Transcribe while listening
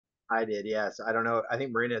I did, yes. I don't know. I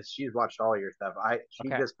think Marina, she's watched all your stuff. She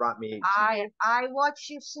Okay. just brought me. I watch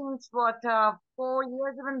you since what 4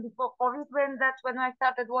 years, even before COVID, when that's when I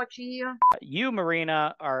started watching you. You,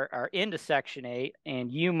 Marina, are into Section 8, and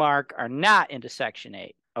you, Mark, are not into Section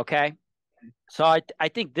 8. Okay. So I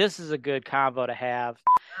think this is a good convo to have.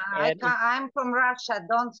 I And can't, I'm from Russia.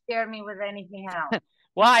 Don't scare me with anything else.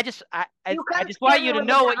 well, You I can't just want scare you me to with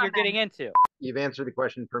the know what you're getting government. into. You've answered the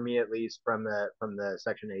question for me, at least from the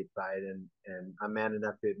Section 8 side, and I'm man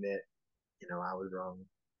enough to admit, I was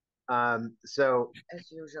wrong. So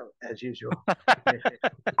As usual. as usual.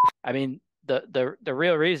 I mean, the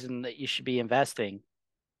real reason that you should be investing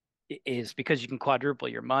is because you can quadruple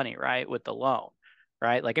your money, right, with the loan,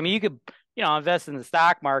 right? Like, I mean, you could, invest in the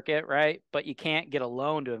stock market, right? But you can't get a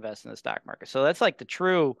loan to invest in the stock market. So that's like the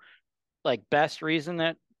true, like, best reason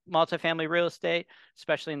that multifamily real estate,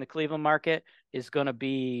 especially in the Cleveland market, is going to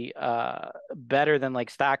be better than like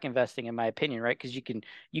stock investing, in my opinion, right? Because you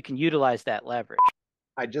can utilize that leverage.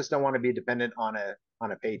 I just don't want to be dependent on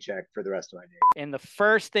a paycheck for the rest of my days. And the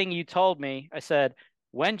first thing you told me, I said,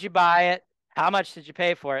 when'd you buy it? How much did you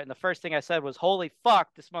pay for it? And the first thing I said was, holy fuck,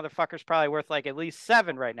 this motherfucker's probably worth like at least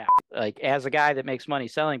 7 right now. Like, as a guy that makes money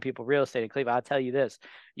selling people real estate in Cleveland, I'll tell you this.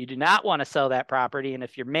 You do not want to sell that property. And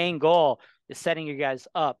if your main goal is setting you guys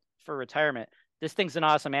up for retirement, this thing's an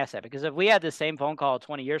awesome asset, because if we had the same phone call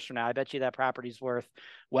 20 years from now, I bet you that property's worth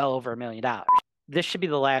well over $1 million. This should be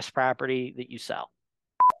the last property that you sell.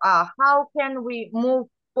 How can we move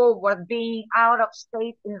forward being out of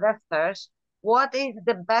state investors? What is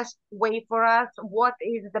the best way for us? What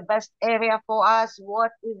is the best area for us?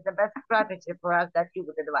 What is the best strategy for us that you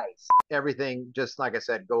would advise? Everything, just like I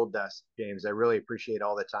said, gold dust, James. I really appreciate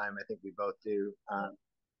all the time. I think we both do.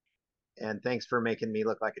 And thanks for making me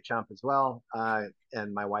look like a chump as well.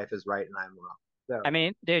 And my wife is right and I'm wrong. So I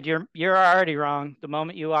mean, dude, you're already wrong. The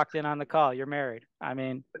moment you walked in on the call, you're married. I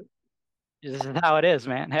mean, this is how it is,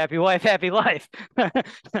 man. Happy wife, happy life.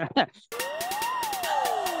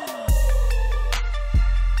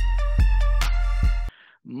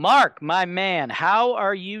 Mark, my man, how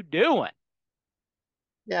are you doing?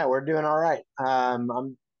 yeah, we're doing all right.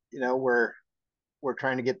 We're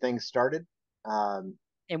trying to get things started. Um,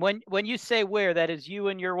 And when you say where, that is you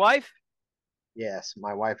and your wife? yes,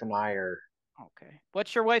 my wife and I are Okay.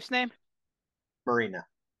 What's your wife's name? Marina.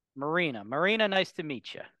 Marina. Marina, nice to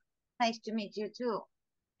meet you. Nice to meet you too.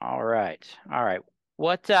 All right. All right.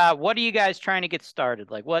 What are you guys trying to get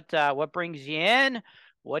started? Like, what brings you in?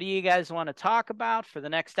 What do you guys want to talk about for the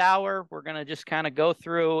next hour? We're gonna just kind of go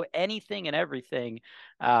through anything and everything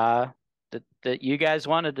that you guys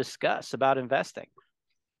want to discuss about investing.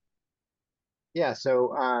 Yeah,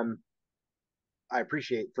 so I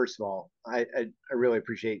appreciate, first of all, I really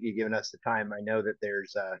appreciate you giving us the time. I know that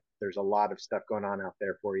there's a lot of stuff going on out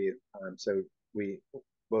there for you. So we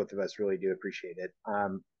both of us really do appreciate it.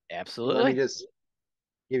 Let me Absolutely. just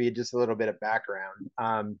give you just a little bit of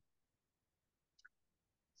background.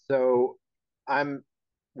 So I'm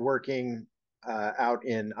working out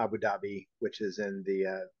in Abu Dhabi, which is in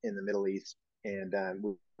the Middle East, and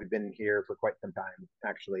we've been here for quite some time,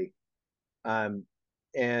 actually. Um,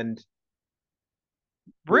 and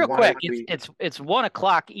we Real quick, wanted it's we it's it's 1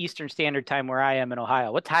 o'clock Eastern Standard Time where I am in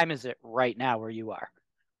Ohio. What time is it right now where you are?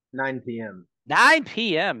 9 p.m. 9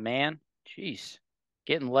 p.m., man. Jeez.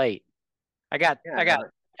 Getting late. I got Yeah, I got no,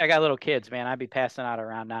 I got little kids, man. I'd be passing out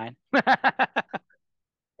around 9.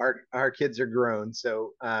 our kids are grown,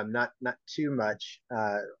 so not too much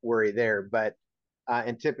worry there. But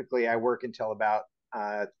and typically I work until about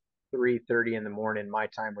 3:30 in the morning my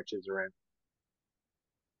time, which is around.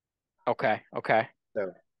 Okay, okay.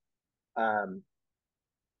 So um,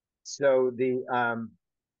 so the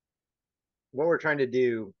what we're trying to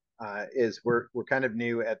do is we're kind of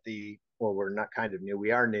new at the well, we're not kind of new.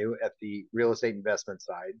 We are new at the real estate investment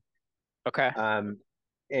side, Okay.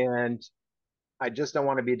 and I just don't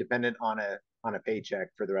want to be dependent on a paycheck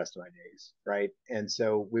for the rest of my days, right? And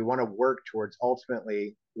so we want to work towards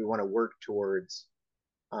ultimately we want to work towards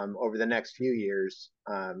over the next few years,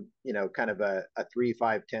 kind of a 3,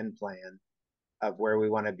 5, 10 plan of where we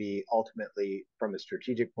want to be ultimately from a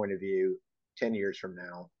strategic point of view 10 years from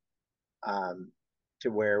now, um, to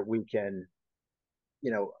where we can,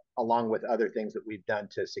 along with other things that we've done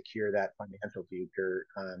to secure that financial future,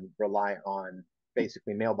 rely on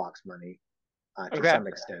basically mailbox money to Okay. some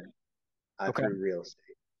extent Okay. through real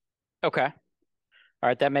estate. Okay. All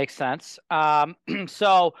right, that makes sense.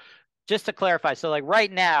 So just to clarify, so like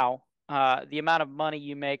right now, the amount of money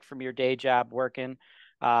you make from your day job working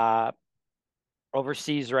uh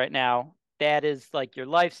overseas right now, that is like your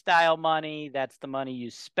lifestyle money, that's the money you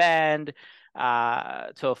spend.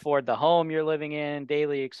 to afford the home you're living in,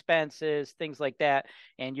 daily expenses, things like that.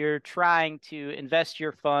 And you're trying to invest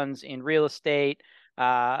your funds in real estate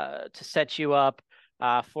to set you up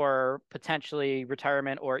for potentially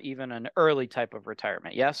retirement or even an early type of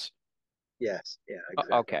retirement. Yes? Yes. Yeah,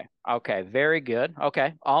 exactly. Okay. Okay. Very good.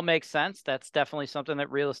 Okay. All makes sense. That's definitely something that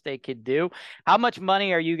real estate could do. How much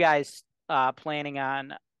money are you guys planning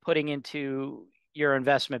on putting into your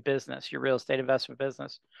investment business, your real estate investment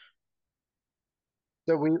business?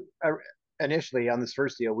 So we initially on this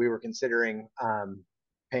first deal, we were considering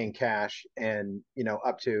paying cash and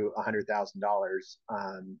up to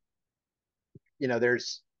 $100,000. You know,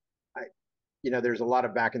 there's I, there's a lot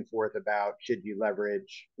of back and forth about should you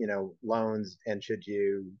leverage loans and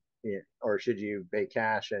or should you pay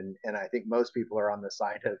cash, and I think most people are on the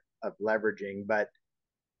side of leveraging, but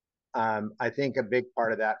I think a big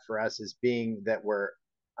part of that for us is being that we're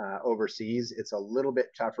overseas. It's a little bit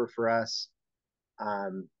tougher for us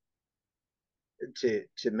um,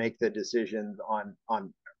 to make the decisions on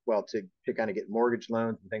well to kind of get mortgage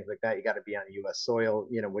loans and things like that. You got to be on U.S. soil,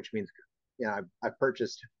 which means I've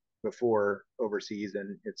purchased before overseas,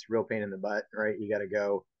 and it's a real pain in the butt, right? You got to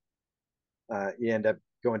go. You end up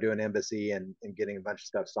going to an embassy and getting a bunch of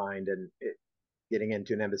stuff signed, and getting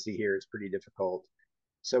into an embassy here is pretty difficult.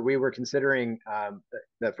 So we were considering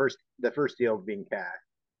the first deal being cash.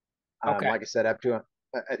 Okay. Like I said, up to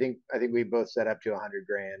I think we both set up to 100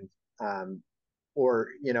 grand. Or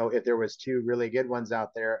if there was two really good ones out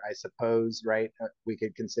there, I suppose, right, we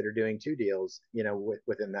could consider doing two deals,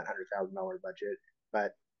 within that $100,000 budget.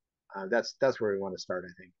 But that's where we want to start,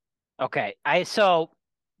 I think. Okay.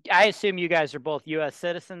 I assume you guys are both U.S.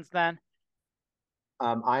 citizens then?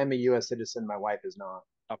 I am a U.S. citizen. My wife is not.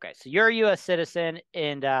 Okay. So you're a U.S. citizen,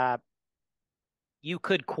 and you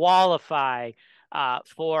could qualify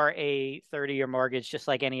for a 30-year mortgage just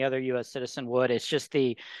like any other U.S. citizen would. It's just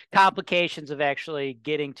the complications of actually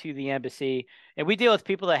getting to the embassy. And we deal with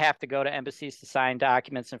people that have to go to embassies to sign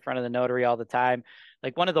documents in front of the notary all the time.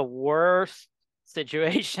 Like one of the worst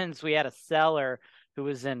situations, we had a seller who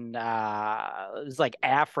was in it was like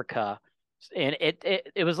Africa. And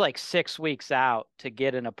it was like 6 weeks out to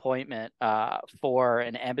get an appointment for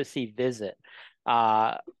an embassy visit.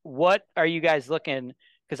 What are you guys looking?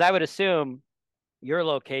 Because I would assume your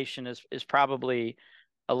location is probably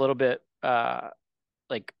a little bit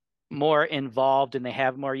like more involved and they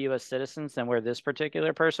have more US citizens than where this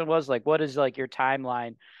particular person was. Like what is like your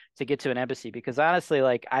timeline to get to an embassy? Because honestly,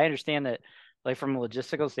 like I understand that like from a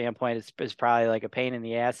logistical standpoint, it's probably like a pain in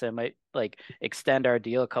the ass. It might like extend our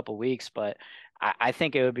deal a couple weeks, but I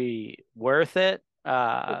think it would be worth it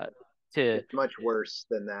to It's much worse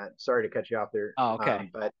than that. Sorry to cut you off there, oh, okay.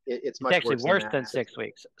 but it's It's much actually worse than worse that. than 6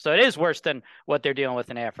 weeks. So it is worse than what they're dealing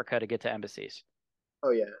with in Africa to get to embassies.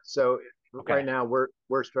 Oh yeah. So Okay. right now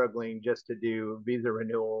we're struggling just to do visa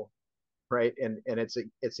renewal, right? And it's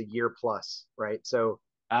a year plus, right? So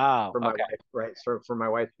Oh, for my okay. wife, right? So for my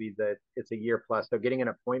wife's visa, it's a year plus. So getting an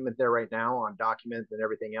appointment there right now on documents and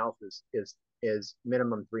everything else is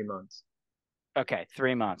minimum 3 months. Okay.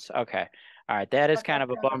 3 months. Okay. All right. That is But kind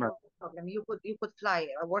that's of a not bummer. a problem. You could fly.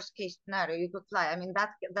 A worst case scenario, you could fly. I mean,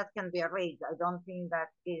 that can be arranged. I don't think that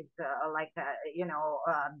is like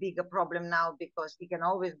a bigger problem now because you can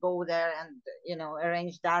always go there and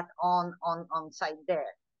arrange that on site there.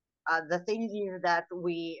 The thing is that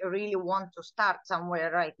we really want to start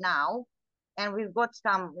somewhere right now, and we've got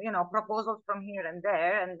some proposals from here and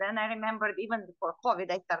there. And then I remembered even before COVID,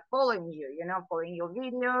 I started following you, following your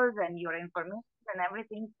videos and your information and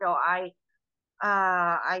everything. So I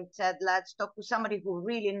said, let's talk to somebody who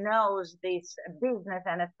really knows this business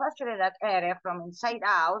and especially that area from inside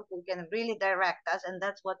out, who can really direct us. And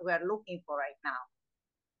that's what we're looking for right now.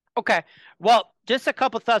 Okay. Well, just a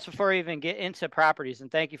couple thoughts before we even get into properties,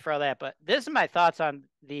 and thank you for all that. But this is my thoughts on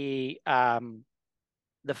the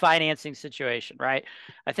financing situation, right?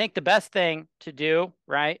 I think the best thing to do,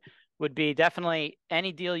 right, would be definitely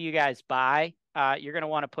any deal you guys buy, you're going to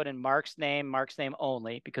want to put in Marc's name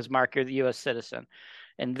only, because Marc, you're the U.S. citizen.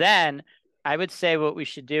 And then I would say what we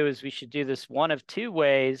should do is we should do this one of two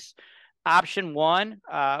ways. Option one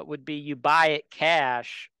would be you buy it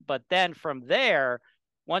cash, but then from there,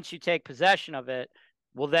 once you take possession of it,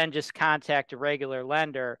 we'll then just contact a regular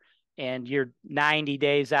lender and you're 90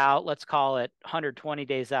 days out, let's call it 120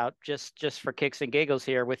 days out, just for kicks and giggles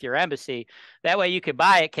here with your embassy. That way you could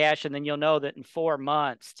buy it cash, and then you'll know that in 4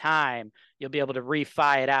 months' time, you'll be able to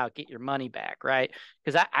refi it out, get your money back, right?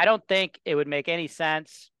 Because I don't think it would make any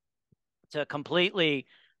sense to completely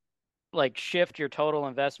like shift your total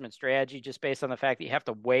investment strategy just based on the fact that you have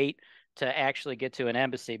to wait to actually get to an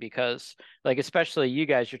embassy, because like especially you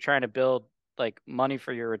guys, you're trying to build like money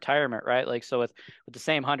for your retirement, right? Like, so with the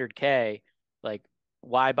same 100K, like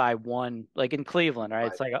why buy one, like in Cleveland, right?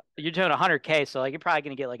 It's like you're doing 100K, so like you're probably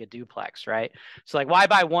gonna get like a duplex, right? So like why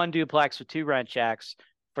buy one duplex with 2 rent checks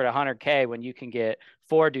for the 100K when you can get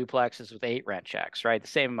 4 duplexes with 8 rent checks, right? The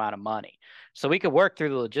same amount of money. So we could work through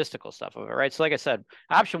the logistical stuff of it, right? So like I said,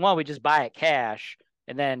 option one, we just buy it cash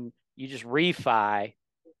and then you just refi,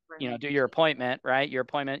 do your appointment, right? Your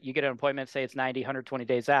appointment, you get an appointment, say it's 90, 120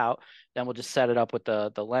 days out, then we'll just set it up with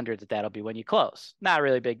the lender that'll be when you close. Not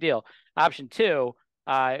really a big deal. Option two,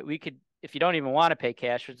 we could, if you don't even want to pay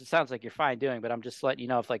cash, which it sounds like you're fine doing, but I'm just letting you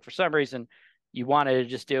know if like for some reason you wanted to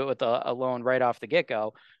just do it with a loan right off the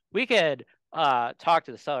get-go, we could talk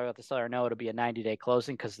to the seller, let the seller know it'll be a 90-day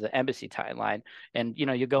closing because of the embassy timeline. And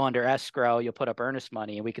you go under escrow, you'll put up earnest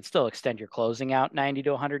money, and we could still extend your closing out 90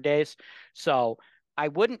 to 100 days. So I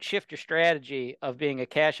wouldn't shift your strategy of being a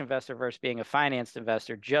cash investor versus being a financed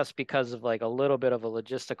investor just because of like a little bit of a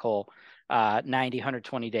logistical 90,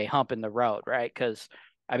 120-day hump in the road, right? Because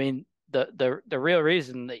I mean, the real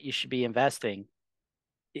reason that you should be investing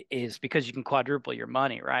is because you can quadruple your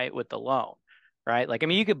money, right, with the loan, right? Like, I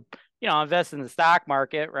mean, you could, invest in the stock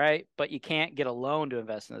market, right? But you can't get a loan to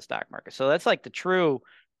invest in the stock market. So that's like the true,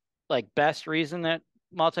 like, best reason that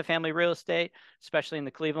multifamily real estate, especially in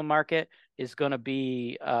the Cleveland market, is going to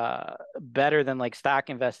be better than like stock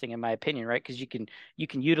investing, in my opinion, right? Because you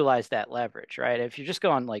can utilize that leverage, right? If you're just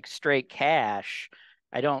going like straight cash,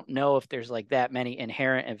 I don't know if there's like that many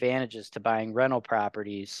inherent advantages to buying rental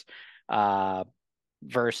properties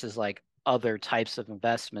versus like other types of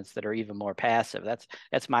investments that are even more passive.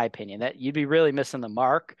 That's my opinion. That you'd be really missing the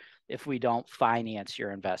mark if we don't finance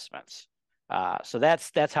your investments. So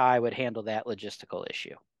that's how I would handle that logistical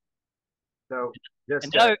issue. So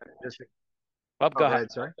just Another, go go ahead.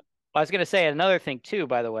 ahead, sorry. I was going to say another thing too,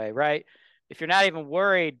 by the way, right? If you're not even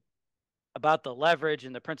worried about the leverage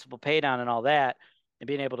and the principal pay down and all that, and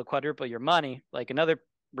being able to quadruple your money, like another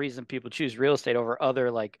reason people choose real estate over other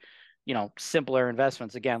like, simpler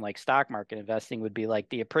investments, again, like stock market investing, would be like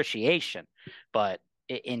the appreciation. But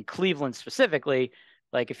in Cleveland specifically,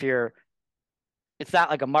 like it's not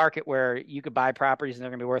like a market where you could buy properties and they're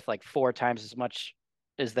going to be worth like 4 times as much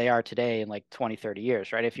as they are today in like 20, 30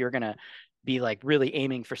 years, right? If you're going to be like really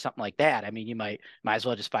aiming for something like that, I mean, you might as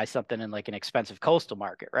well just buy something in like an expensive coastal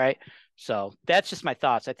market, right? So that's just my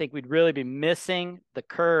thoughts. I think we'd really be missing the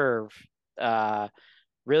curve,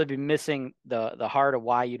 really be missing the heart of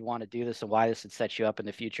why you'd want to do this and why this would set you up in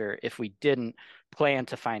the future if we didn't plan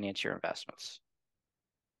to finance your investments.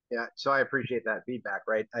 Yeah, so I appreciate that feedback,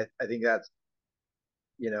 right? I think that's,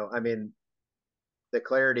 I mean, the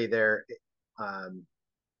clarity there on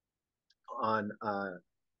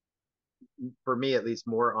for me at least,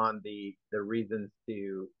 more on the reasons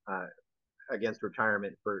to against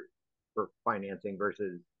retirement for financing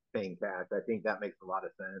versus paying cash. I think that makes a lot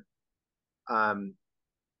of sense. Um,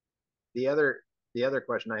 the other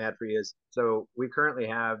question I had for you is, so we currently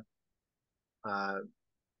have uh,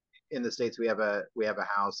 in the States, we have a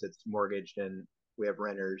house that's mortgaged and we have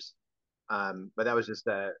renters. But that was just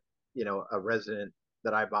a resident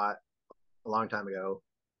that I bought a long time ago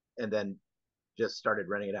and then just started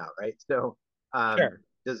renting it out, right? So Sure.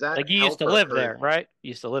 does that Like you used help to or live hurt? there, right? You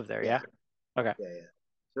used to live there, Yeah, yeah? Okay. yeah.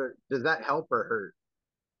 So does that help or hurt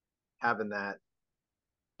having that,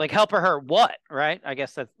 Like help or hurt what, right? I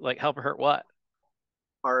guess that's like help or hurt what?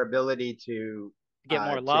 our ability to Get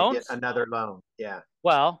more get loans? another loan? Yeah.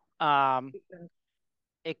 Well,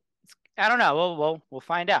 it, I don't know. We'll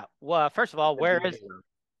find out. Well, first of all, The where VA is loan.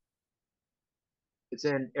 It's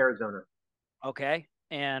in Arizona. okay?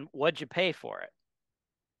 And what'd you pay for it?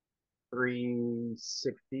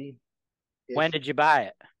 360 When ish, did you buy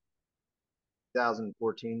it?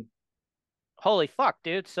 2014. Holy fuck,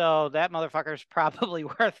 dude. So that motherfucker's probably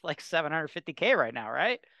worth like 750K right now,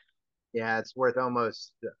 right? Yeah, it's worth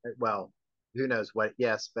almost, well, who knows what?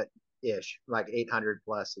 Yes, but ish, like 800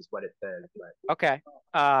 plus is what it says. But Okay.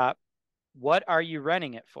 What are you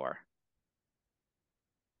renting it for?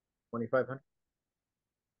 2,500,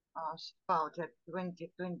 About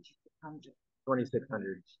 2,600.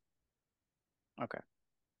 2,600. Okay.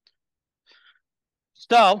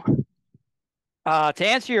 So, to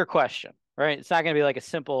answer your question, right? It's not going to be like a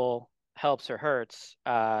simple helps or hurts.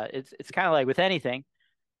 It's kind of like with anything,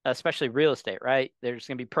 especially real estate, right? There's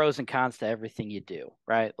going to be pros and cons to everything you do,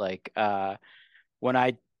 right? Like when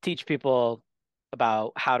I teach people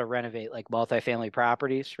about how to renovate like multifamily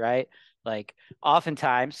properties, right? Like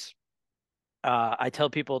oftentimes I tell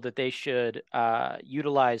people that they should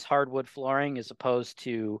utilize hardwood flooring as opposed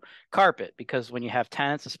to carpet because when you have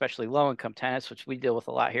tenants, especially low income tenants, which we deal with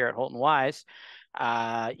a lot here at Holton Wise,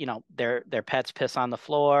 You know, their pets piss on the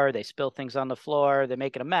floor, they spill things on the floor, they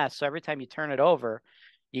make it a mess. So every time you turn it over,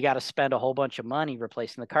 you got to spend a whole bunch of money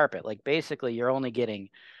replacing the carpet. Like basically you're only getting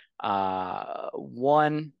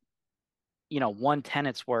one, you know, one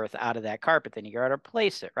tenant's worth out of that carpet, then you got to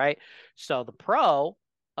replace it, right? So the pro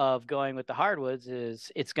of going with the hardwoods is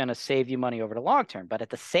it's going to save you money over the long term. But at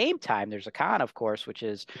the same time, there's a con, of course, which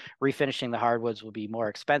is refinishing the hardwoods will be more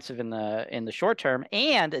expensive in the short term,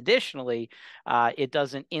 and additionally, it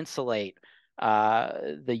doesn't insulate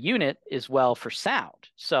the unit as well for sound.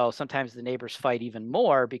 So sometimes the neighbors fight even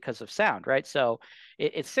more because of sound, right? So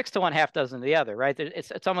it's 6 to 1, half dozen to the other, right?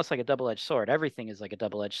 It's almost like a double-edged sword. Everything is like a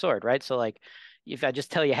double-edged sword, right? So like if I just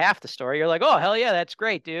tell you half the story, you're like, oh hell yeah, that's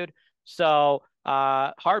great, dude. So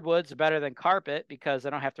hardwoods are better than carpet because I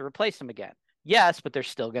don't have to replace them again. Yes, but there's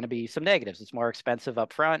still going to be some negatives. It's more expensive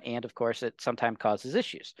up front, and of course, it sometimes causes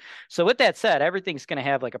issues. So with that said, everything's going to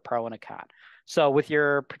have like a pro and a con. So with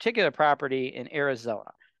your particular property in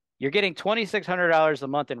Arizona, you're getting $2,600 a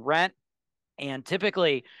month in rent, and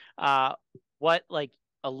typically, what like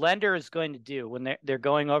a lender is going to do when they're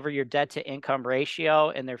going over your debt to income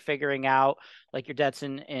ratio and they're figuring out like your debts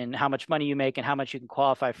and how much money you make and how much you can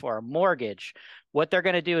qualify for a mortgage, what they're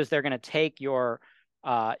going to do is they're going to take your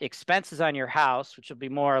expenses on your house, which will be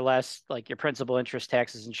more or less like your principal, interest,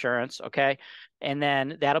 taxes, insurance, okay, and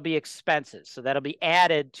then that'll be expenses, so that'll be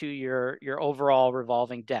added to your overall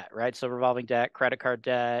revolving debt, right? So revolving debt, credit card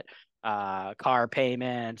debt, car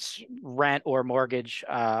payments, rent or mortgage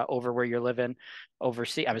over where you're living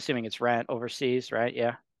overseas. I'm assuming it's rent overseas, right?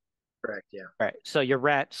 Yeah. Correct. Yeah. Right. So your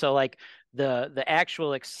rent, so like the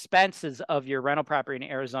actual expenses of your rental property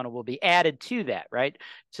in Arizona will be added to that, right?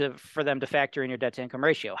 For them to factor in your debt to income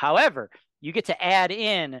ratio. However, you get to add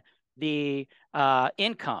in the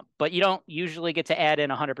income, but you don't usually get to add in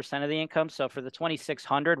 100% of the income. So for the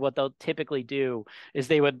 2,600, what they'll typically do is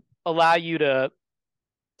they would allow you to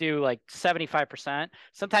do like 75%.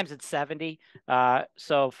 Sometimes it's 70.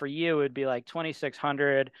 So for you, it would be like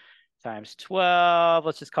 2,600 times 12.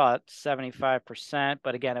 Let's just call it 75%.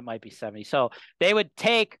 But again, it might be 70. So they would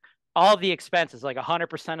take all the expenses, like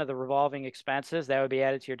 100% of the revolving expenses, that would be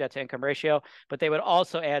added to your debt to income ratio. But they would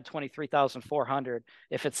also add 23,400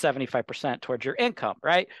 if it's 75% towards your income,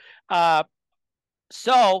 right?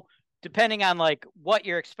 So depending on like what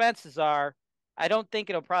your expenses are, I don't think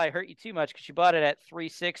it'll probably hurt you too much because you bought it at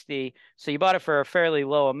 360. So you bought it for a fairly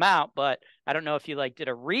low amount, but I don't know if you like did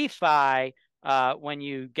a refi when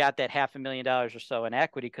you got that $500,000 or so in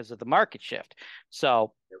equity because of the market shift.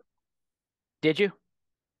 So did you?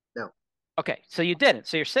 No. Okay, so you didn't.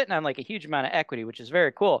 So you're sitting on like a huge amount of equity, which is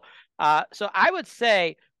very cool. So I would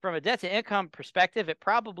say from a debt to income perspective, it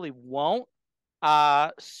probably won't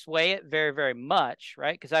sway it very, very much,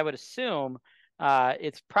 right? Because I would assume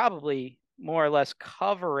it's probably more or less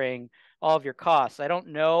covering all of your costs. I don't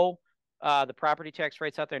know the property tax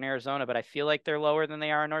rates out there in Arizona, but I feel like they're lower than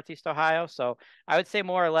they are in Northeast Ohio. So I would say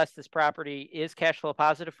more or less this property is cash flow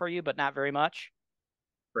positive for you, but not very much.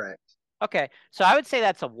 Correct. Okay, so I would say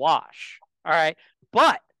that's a wash. All right,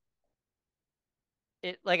 but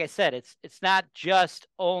like I said, it's not just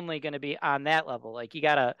only going to be on that level. Like you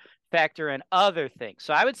got to factor in other things.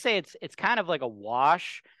 So I would say it's kind of like a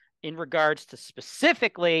wash in regards to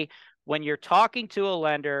specifically when you're talking to a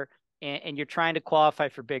lender and you're trying to qualify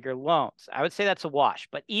for bigger loans. I would say that's a wash.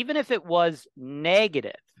 But even if it was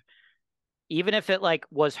negative, even if it like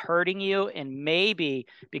was hurting you and maybe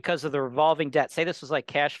because of the revolving debt, say this was like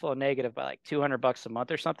cash flow negative by like $200 a month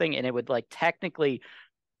or something, and it would like technically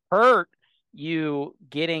hurt you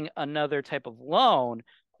getting another type of loan,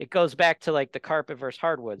 it goes back to like the carpet versus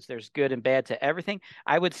hardwoods. There's good and bad to everything.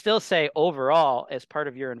 I would still say overall, as part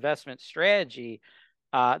of your investment strategy,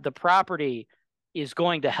 the property is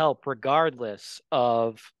going to help regardless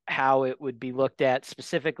of how it would be looked at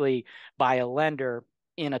specifically by a lender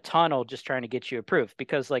in a tunnel just trying to get you approved.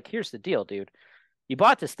 Because like, here's the deal, dude. You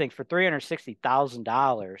bought this thing for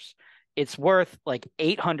 $360,000. It's worth like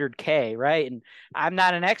 800K, right? And I'm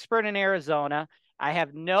not an expert in Arizona. I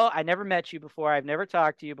never met you before. I've never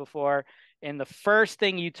talked to you before. And the first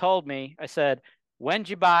thing you told me, I said, when'd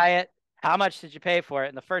you buy it? How much did you pay for it?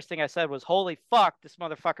 And the first thing I said was, holy fuck, this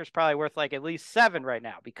motherfucker's probably worth like at least 7 right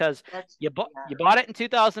now because you bought it in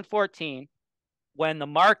 2014 when the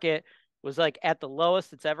market was like at the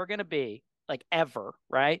lowest it's ever going to be, like ever,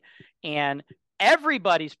 right? And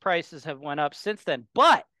everybody's prices have went up since then,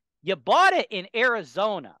 but you bought it in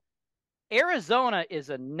Arizona. Arizona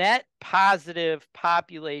is a net positive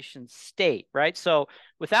population state, right? So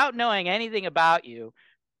without knowing anything about you,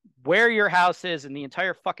 where your house is in the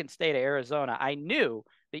entire fucking state of Arizona, I knew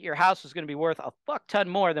that your house was going to be worth a fuck ton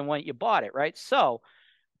more than when you bought it, right? So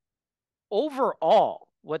overall,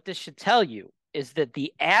 what this should tell you is that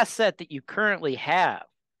the asset that you currently have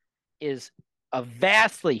is a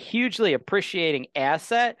vastly, hugely appreciating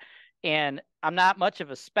asset. And I'm not much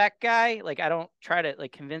of a spec guy. Like, I don't try to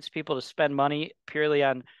like convince people to spend money purely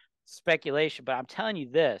on speculation, but I'm telling you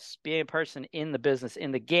this, being a person in the business,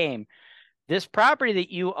 in the game, this property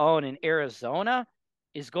that you own in Arizona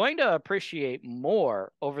is going to appreciate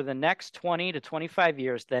more over the next 20 to 25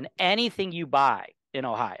 years than anything you buy in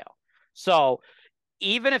Ohio. So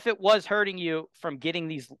even if it was hurting you from getting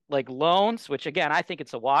these like loans, which again, I think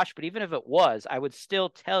it's a wash, but even if it was, I would still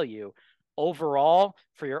tell you overall,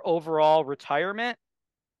 for your overall retirement,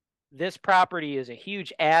 this property is a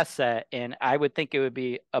huge asset. And I would think it would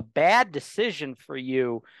be a bad decision for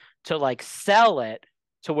you to like sell it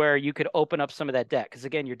to where you could open up some of that debt. Because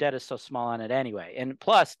again, your debt is so small on it anyway. And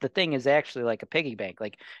plus, the thing is actually like a piggy bank.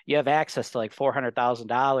 Like you have access to like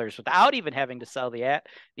 $400,000 without even having to sell the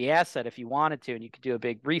asset if you wanted to, and you could do a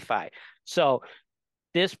big refi. So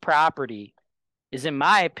this property is, in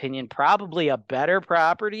my opinion, probably a better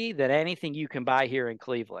property than anything you can buy here in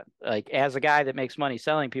Cleveland. Like, as a guy that makes money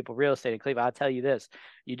selling people real estate in Cleveland, I'll tell you this: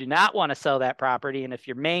 you do not want to sell that property. And if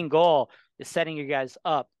your main goal is setting you guys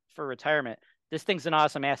up for retirement, this thing's an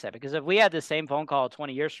awesome asset, because if we had the same phone call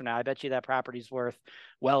 20 years from now, I bet you that property's worth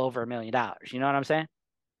well over $1 million. You know what I'm saying?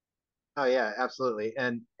 Oh yeah, absolutely.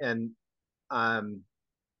 And I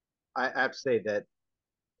have to say that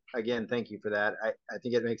again, thank you for that. I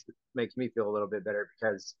think it makes me feel a little bit better,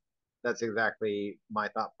 because that's exactly my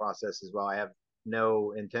thought process as well. I have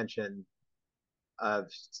no intention of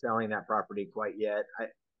selling that property quite yet.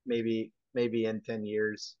 Maybe in 10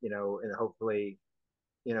 years, and hopefully,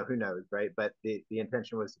 who knows, right? But the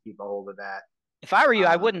intention was to keep a hold of that. If I were you,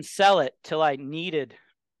 I wouldn't sell it till I needed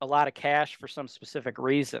a lot of cash for some specific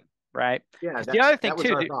reason, right? Yeah, Because the other thing that was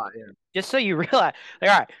too, our dude, thought. Yeah. just so you realize,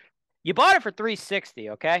 like, all right, you bought it for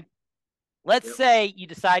 360, okay? Let's Yep. say you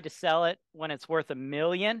decide to sell it when it's worth $1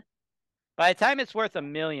 million. By the time it's worth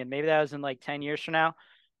 $1 million, maybe that was in like 10 years from now,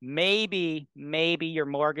 maybe your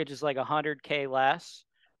mortgage is like 100K less,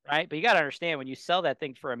 right? But you got to understand, when you sell that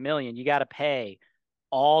thing for $1 million, you got to pay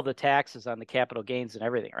all the taxes on the capital gains and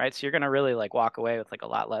everything, right? So you're going to really like walk away with like a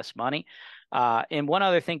lot less money. And one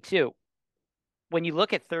other thing too, when you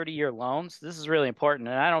look at 30-year loans, this is really important,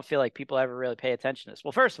 and I don't feel like people ever really pay attention to this.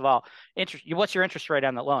 Well, first of all, what's your interest rate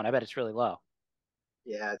on the loan? I bet it's really low.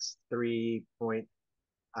 Yeah, it's 3.75.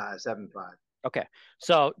 Okay.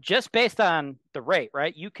 So just based on the rate,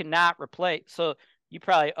 right? You cannot replace. So you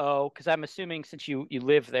probably owe, because I'm assuming since you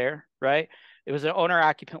live there, right? It was an owner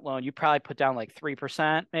occupant loan. You probably put down like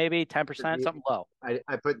 3%, maybe 10%, something low. I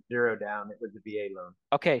put 0 down. It was a VA loan.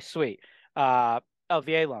 Okay, sweet. VA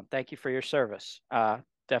loan. Thank you for your service.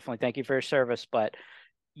 Definitely thank you for your service. But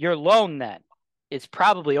your loan then is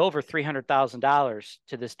probably over $300,000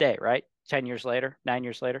 to this day, right? 10 years later, 9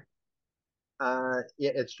 years later. Yeah,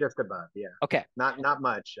 it's just above. Yeah. Okay. Not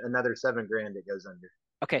much. Another $7,000 it goes under.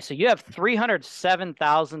 Okay, so you have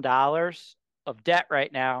 $307,000 of debt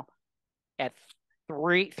right now at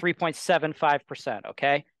 3.75%.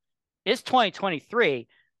 Okay, it's 2023.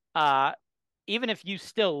 Even if you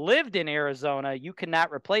still lived in Arizona, you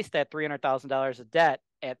cannot replace that $300,000 of debt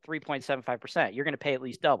at 3.75%. You're going to pay at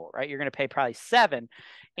least double, right? You're going to pay probably 7.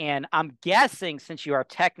 And I'm guessing, since you are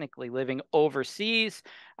technically living overseas,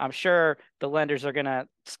 I'm sure the lenders are going to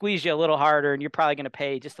squeeze you a little harder, and you're probably going to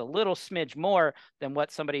pay just a little smidge more than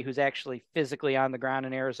what somebody who's actually physically on the ground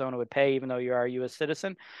in Arizona would pay, even though you are a U.S.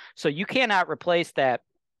 citizen. So you cannot replace that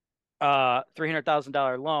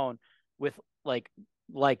 $300,000 loan with like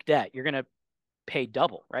debt. You're going to pay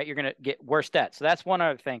double, right? You're going to get worse debt. So that's one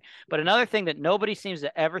other thing. But another thing that nobody seems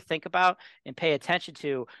to ever think about and pay attention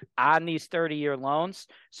to on these 30-year loans,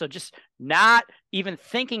 so just not even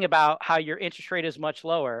thinking about how your interest rate is much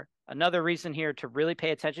lower. Another reason here to really pay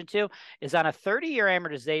attention to is on a 30-year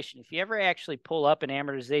amortization. If you ever actually pull up an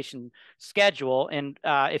amortization schedule, and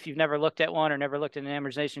if you've never looked at one or never looked at an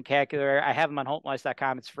amortization calculator, I have them on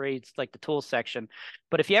HoltonWise.com. It's free. It's like the tools section.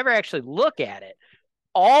 But if you ever actually look at it,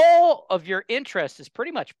 all of your interest is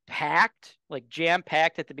pretty much packed, like jam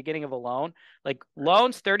packed at the beginning of a loan. Like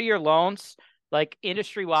loans, 30-year loans, like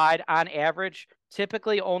industry wide on average,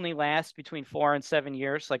 typically only last between 4 and 7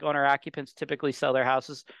 years. Like owner occupants typically sell their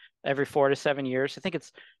houses every 4 to 7 years. I think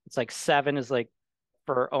it's like 7 is like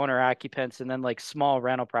for owner occupants, and then like small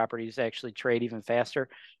rental properties actually trade even faster.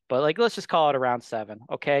 But like, let's just call it around 7,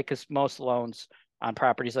 okay? Because most loans on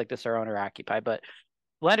properties like this are owner occupied. But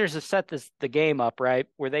lenders have set the game up, right,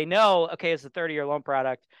 where they know, okay, it's a 30-year loan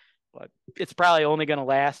product, but it's probably only going to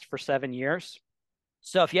last for 7 years.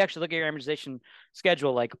 So if you actually look at your amortization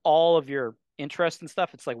schedule, like all of your interest and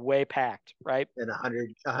stuff, it's like way packed, right? And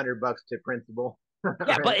 $100 to principal. Yeah,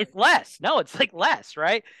 Right. but it's less. No, it's like less,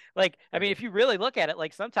 right? Like, I mean, Right. if you really look at it,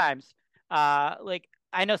 like sometimes, like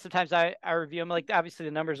I know sometimes I review them, like obviously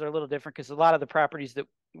the numbers are a little different because a lot of the properties that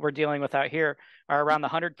we're dealing with out here are around the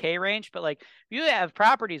 100K range. But like, you have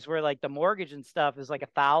properties where like the mortgage and stuff is like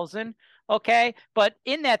 1,000, okay? But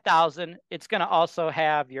in that 1,000, it's going to also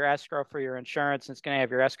have your escrow for your insurance, and it's going to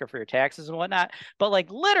have your escrow for your taxes and whatnot. But like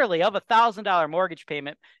literally of $1,000 mortgage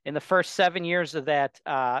payment in the first 7 years of that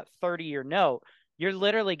 30-year note, you're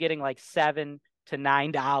literally getting like $7 to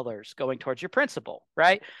 $9 going towards your principal,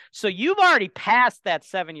 right? So you've already passed that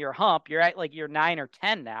 7-year hump. You're at like year 9 or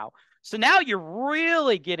 10 now. So now you're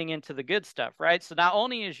really getting into the good stuff, right? So not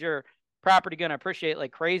only is your property going to appreciate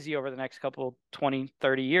like crazy over the next couple 20,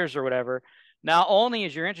 30 years or whatever, not only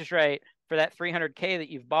is your interest rate for that 300K that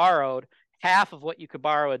you've borrowed half of what you could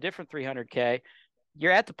borrow a different 300K,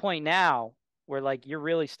 you're at the point now where like you're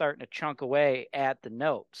really starting to chunk away at the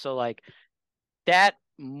note. So like that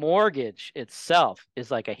mortgage itself is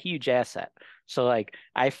like a huge asset. So like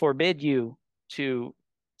I forbid you to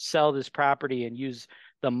sell this property and use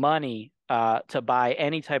the money to buy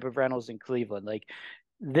any type of rentals in Cleveland. Like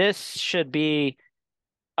this should be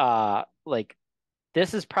like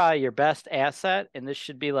this is probably your best asset, and this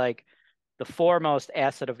should be like the foremost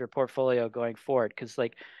asset of your portfolio going forward. Because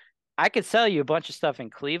like I could sell you a bunch of stuff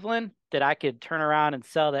in Cleveland that I could turn around and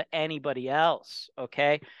sell to anybody else.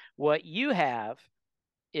 Okay. What you have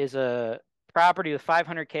is a property with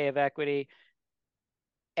 500K of equity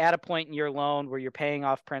at a point in your loan where you're paying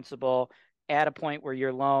off principal, at a point where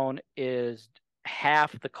your loan is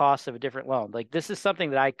half the cost of a different loan. Like this is something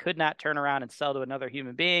that I could not turn around and sell to another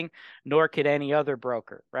human being, nor could any other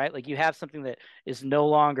broker, right? Like you have something that is no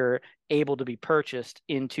longer able to be purchased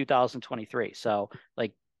in 2023. So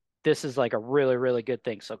like this is like a really, really good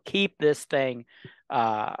thing. So keep this thing,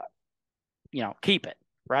 keep it,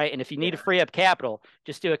 right? And if you need to Yeah. free up capital,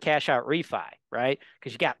 just do a cash out refi, right?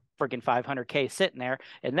 Because you got freaking 500K sitting there.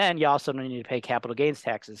 And then you also don't need to pay capital gains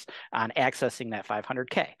taxes on accessing that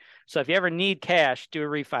 500K. So if you ever need cash, do a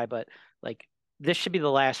refi. But like this should be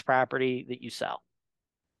the last property that you sell.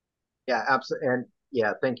 Yeah, absolutely. And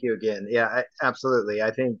yeah, thank you again. Yeah, absolutely.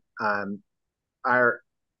 I think our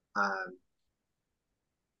um,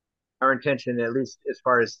 our intention, at least as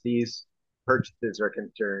far as these purchases are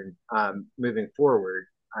concerned, moving forward,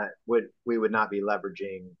 we would not be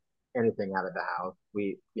leveraging anything out of the house.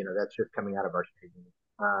 That's just coming out of our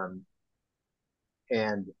savings.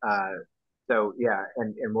 And so yeah,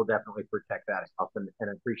 and we'll definitely protect that house, and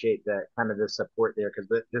appreciate the kind of the support there, because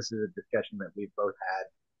this is a discussion that we've both had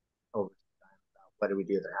over time about what do we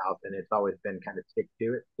do with the house, and it's always been kind of stick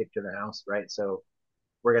to the house, right? So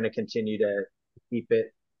we're going to continue to keep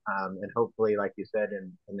it, and hopefully, like you said,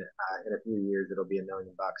 in a few years it'll be $1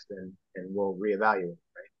 million, and we'll reevaluate,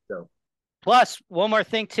 right? So Plus, one more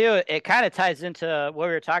thing too, it kind of ties into what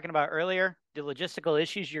we were talking about earlier, the logistical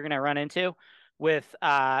issues you're going to run into with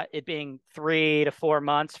it being 3 to 4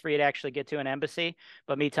 months for you to actually get to an embassy,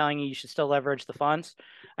 but me telling you should still leverage the funds.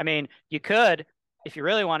 I mean, you could, if you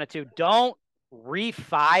really wanted to, don't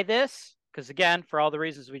refi this, because again, for all the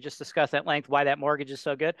reasons we just discussed at length, why that mortgage is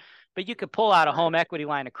so good, but you could pull out a right. home equity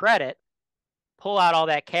line of credit, pull out all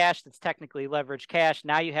that cash that's technically leveraged cash.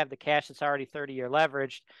 Now you have the cash that's already 30-year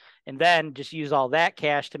leveraged, and then just use all that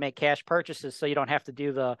cash to make cash purchases so you don't have to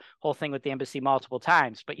do the whole thing with the embassy multiple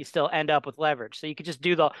times, but you still end up with leverage. So you could just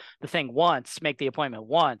do the thing once, make the appointment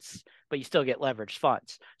once, but you still get leveraged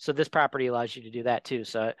funds. So this property allows you to do that too.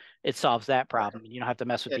 So it solves that problem. Right. You don't have to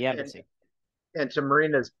mess with And, the and embassy. and to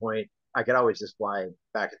Marina's point, I could always just fly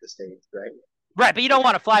back to the States, right? Right, but you don't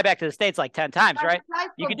want to fly back to the States like 10 times, But right? apply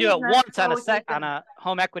You for could do it business, once on so a you set on can. a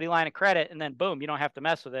home equity line of credit, and then boom, you don't have to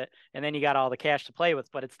mess with it, and then you got all the cash to play with.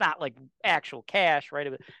 But it's not like actual cash, right?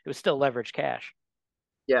 It was still leveraged cash.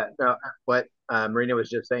 Yeah. No, what Marina was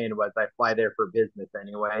just saying was I fly there for business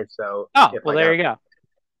anyway. So Oh, if well, I there got, you go.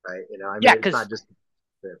 right, I Yeah, mean, it's not because just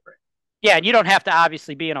different. yeah, and you don't have to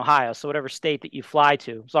obviously be in Ohio. So whatever state that you fly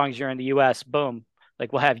to, as long as you're in the U.S., boom,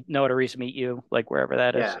 like we'll have notaries meet you, like wherever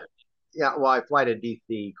that is. Yeah. Yeah. Well, I fly to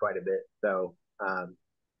DC quite a bit. So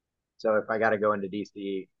if I got to go into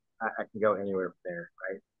DC, I can go anywhere from there.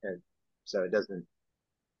 Right. And so it doesn't,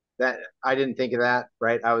 that I didn't think of that.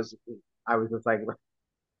 Right. I was just like,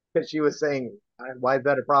 because she was saying, why is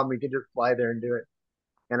that a problem? We could just fly there and do it.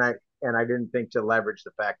 And I didn't think to leverage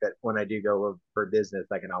the fact that when I do go for business,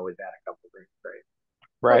 I can always add a couple of things. Right.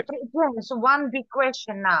 Right. James, one big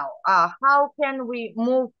question now. How can we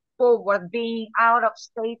move forward being out of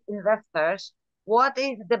state investors? what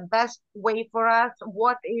is the best way for us?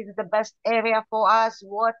 What is the best area for us?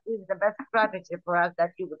 What is the best strategy for us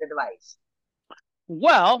that you would advise?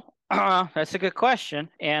 Well, that's a good question.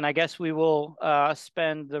 And I guess we will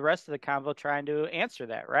spend the rest of the convo trying to answer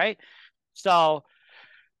that, right? So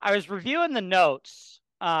I was reviewing the notes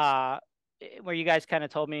where you guys kind of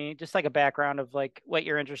told me just like a background of like what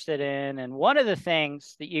you're interested in. And one of the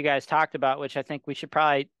things that you guys talked about, which I think we should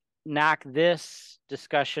probably knock this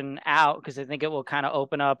discussion out because I think it will kind of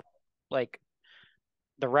open up like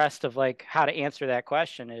the rest of like how to answer that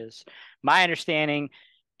question, is my understanding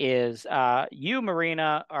is you,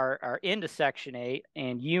 Marina, are into Section 8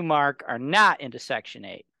 and you, Mark, are not into Section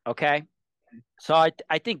 8. Okay. So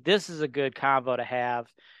I think this is a good convo to have.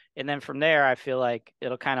 And then from there, I feel like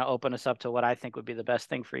it'll kind of open us up to what I think would be the best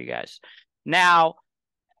thing for you guys. Now,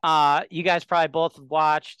 you guys probably both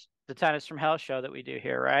watched the Tenants from Hell show that we do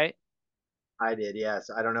here, right? I did, yes.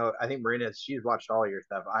 I don't know. I think Marina, she's watched all your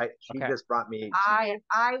stuff. She Okay. just brought me. I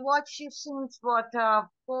watched you since what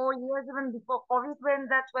 4 years, even before COVID, when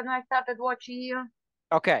that's when I started watching you.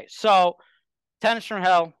 Okay, so Tenants from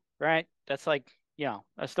Hell, right? That's like, you know,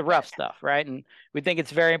 that's the rough stuff, right? And we think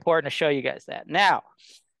it's very important to show you guys that. Now,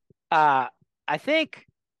 I think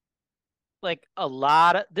like a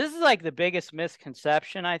lot of this is like the biggest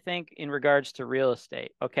misconception, I think, in regards to real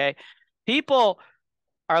estate. Okay. People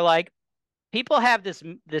are like, people have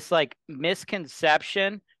this like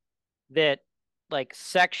misconception that like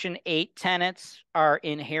Section 8 tenants are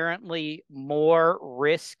inherently more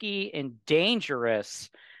risky and dangerous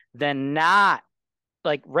than not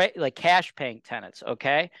like cash paying tenants.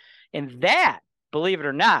 Okay. And that, believe it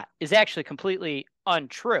or not, is actually completely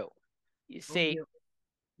untrue. You see,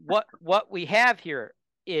 what we have here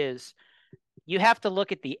is you have to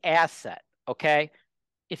look at the asset. Okay.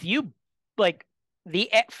 If you like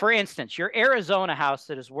for instance, your Arizona house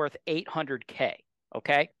that is worth 800K.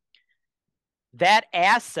 Okay. That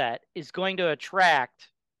asset is going to attract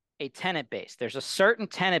a tenant base. There's a certain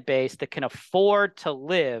tenant base that can afford to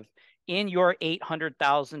live in your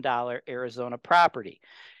 $800,000 Arizona property.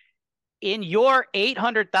 In your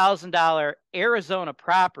 $800,000 Arizona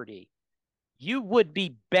property, you would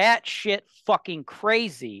be batshit fucking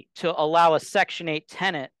crazy to allow a Section 8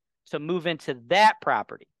 tenant to move into that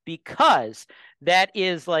property, because that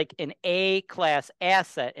is like an A-class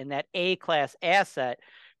asset, and that A-class asset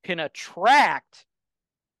can attract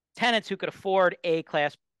tenants who could afford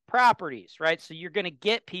A-class properties, right? So you're going to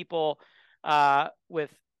get people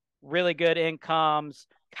with really good incomes,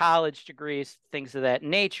 college degrees, things of that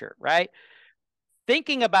nature, right?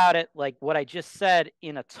 Thinking about it like what I just said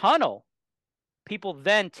in a tunnel, people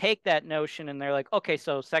then take that notion and they're like, okay,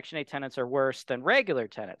 so Section 8 tenants are worse than regular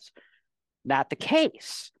tenants. Not the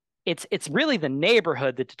case. It's really the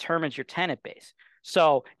neighborhood that determines your tenant base.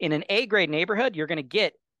 So in an A-grade neighborhood, you're going to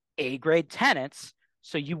get A-grade tenants,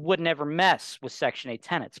 so you would never mess with Section 8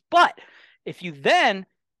 tenants. But if you then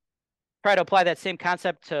try to apply that same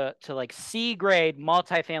concept to like C-grade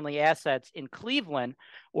multifamily assets in Cleveland,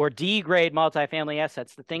 or D-grade multifamily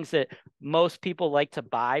assets, the things that most people like to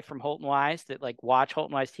buy from Holton Wise, that like watch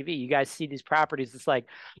Holton Wise TV, you guys see these properties. It's like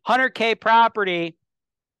 100K property,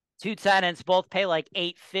 2 tenants, both pay like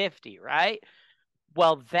 $850, right?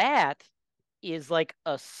 Well, that is like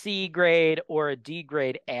a C-grade or a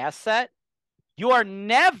D-grade asset. You are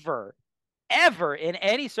never ever in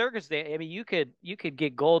any circumstance. I mean, you could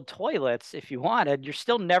get gold toilets if you wanted. You're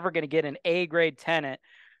still never going to get an A-grade tenant,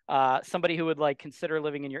 somebody who would like consider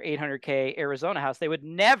living in your 800K Arizona house. They would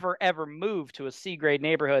never ever move to a C-grade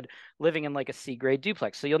neighborhood living in like a C-grade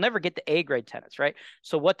duplex. So you'll never get the A-grade tenants, right?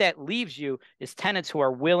 So what that leaves you is tenants who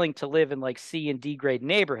are willing to live in like C and D-grade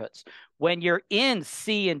neighborhoods. When you're in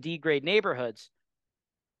C and D-grade neighborhoods,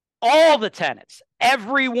 all the tenants,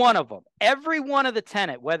 every one of them, every one of the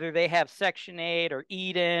tenant, whether they have Section 8 or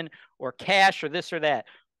Eden or cash or this or that,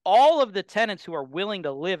 all of the tenants who are willing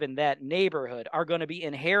to live in that neighborhood are going to be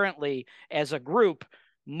inherently, as a group,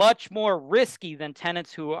 much more risky than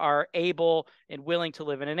tenants who are able and willing to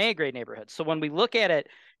live in an A-grade neighborhood. So when we look at it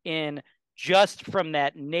in just from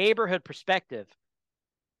that neighborhood perspective,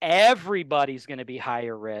 everybody's going to be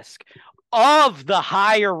higher risk. Of the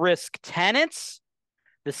higher risk tenants,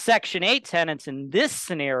 the Section 8 tenants in this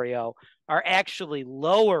scenario are actually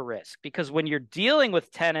lower risk, because when you're dealing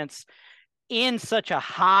with tenants in such a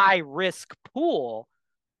high risk pool,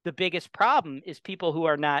 the biggest problem is people who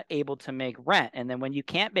are not able to make rent. And then when you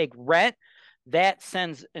can't make rent, that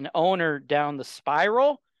sends an owner down the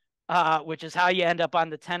spiral, which is how you end up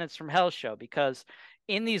on the Tenants from Hell show, because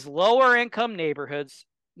in these lower income neighborhoods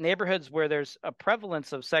where there's a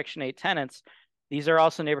prevalence of Section 8 tenants, these are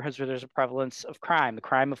also neighborhoods where there's a prevalence of crime. The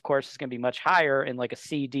crime, of course, is going to be much higher in like a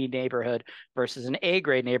C, D neighborhood versus an A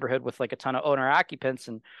grade neighborhood with like a ton of owner occupants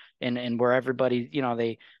and where everybody,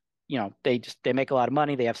 they make a lot of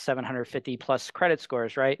money. They have 750 plus credit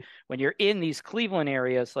scores, right? When you're in these Cleveland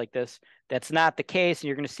areas like this, that's not the case, and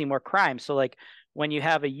you're going to see more crime. So like when you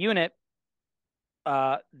have a unit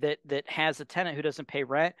that has a tenant who doesn't pay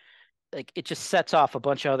rent, like it just sets off a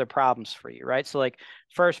bunch of other problems for you, right? So like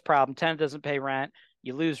first problem, tenant doesn't pay rent.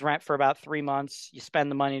 You lose rent for about 3 months. You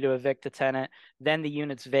spend the money to evict the tenant. Then the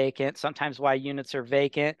unit's vacant. Sometimes why units are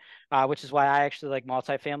vacant, which is why I actually like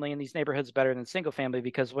multifamily in these neighborhoods better than single family,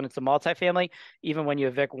 because when it's a multifamily, even when you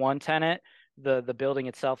evict one tenant, the building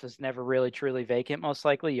itself is never really truly vacant. Most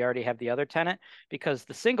likely, you already have the other tenant, because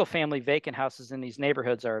the single family vacant houses in these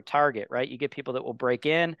neighborhoods are a target, right? You get people that will break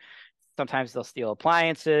in. Sometimes they'll steal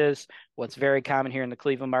appliances. What's very common here in the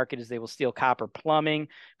Cleveland market is they will steal copper plumbing,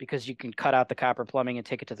 because you can cut out the copper plumbing and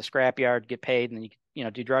take it to the scrapyard, get paid, and then you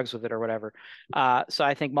can do drugs with it or whatever. So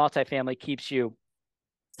I think multifamily keeps you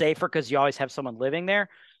safer because you always have someone living there.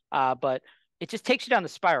 But it just takes you down the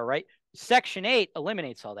spiral, right? Section 8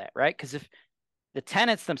 eliminates all that, right? Because if the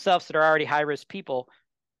tenants themselves that are already high risk people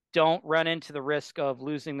don't run into the risk of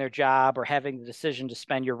losing their job or having the decision to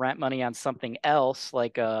spend your rent money on something else,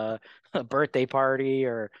 like a birthday party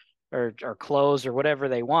or clothes or whatever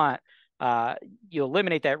they want, you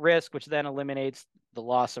eliminate that risk, which then eliminates the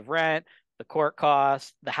loss of rent, the court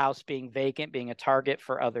costs, the house being vacant, being a target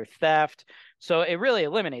for other theft. So it really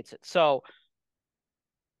eliminates it. So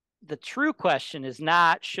the true question is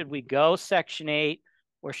not, should we go Section 8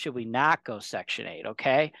 or should we not go Section 8?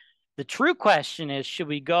 Okay. The true question is, should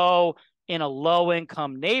we go in a low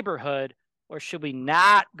income neighborhood or should we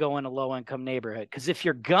not go in a low income neighborhood? Because if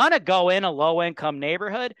you're going to go in a low income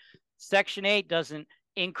neighborhood, Section 8 doesn't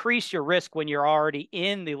increase your risk when you're already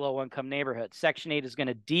in the low income neighborhood. Section 8 is going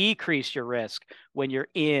to decrease your risk when you're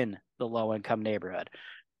in the low income neighborhood.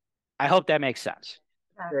 I hope that makes sense.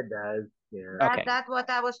 It does. Yeah. Okay. That's what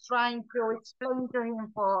I was trying to explain to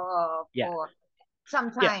him for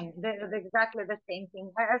some Yeah. time. Exactly the same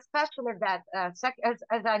thing, especially that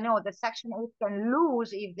as I know, the Section 8 can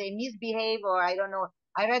lose if they misbehave, or I don't know.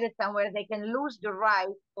 I read it somewhere. They can lose the right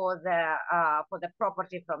for the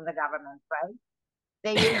property from the government, right?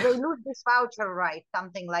 They lose this voucher right,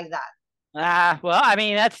 something like that. Well, I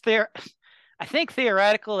mean, that's their. I think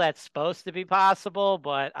theoretical that's supposed to be possible,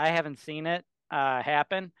 but I haven't seen it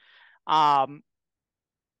happen.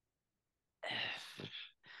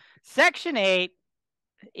 Section 8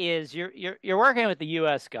 is you're working with the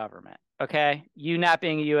U.S. government, okay? You not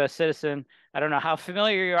being a U.S. citizen, I don't know how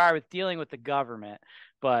familiar you are with dealing with the government,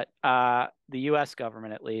 but the U.S.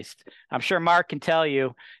 government at least. I'm sure Mark can tell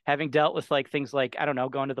you, having dealt with like things like, I don't know,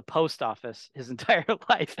 going to the post office his entire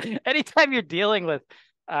life. Anytime you're dealing with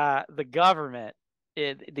the government,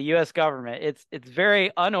 the U.S. government, it's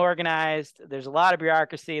very unorganized. There's a lot of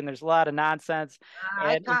bureaucracy and there's a lot of nonsense.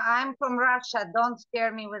 I'm from Russia. Don't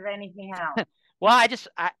scare me with anything else. Well, I just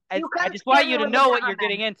want you to know what you're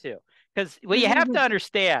getting into, because what you have to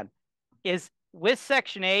understand is with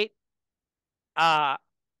Section 8.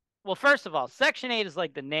 Well, first of all, Section 8 is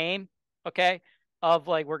like the name, okay, of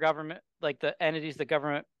like where government, like the entities that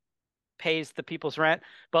government pays the people's rent,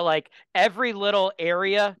 but like every little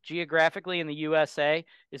area geographically in the USA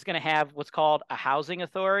is going to have what's called a housing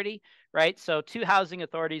authority, right? So two housing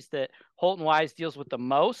authorities that Holton Wise deals with the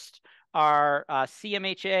most are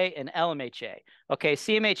CMHA and LMHA. Okay,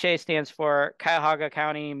 CMHA stands for Cuyahoga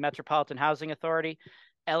County Metropolitan Housing Authority.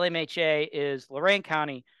 LMHA is Lorain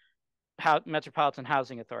County Metropolitan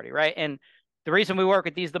Housing Authority, right? And the reason we work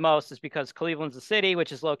with these the most is because Cleveland's a city,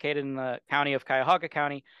 which is located in the county of Cuyahoga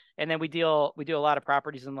County. And then we do a lot of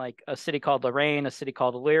properties in like a city called Lorain, a city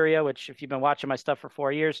called Elyria, which if you've been watching my stuff for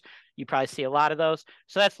 4 years, you probably see a lot of those.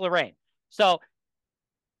 So that's Lorain. So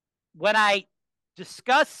when I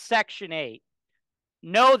discuss Section 8,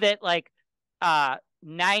 know that like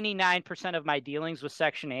 99% of my dealings with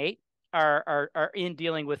Section 8 are in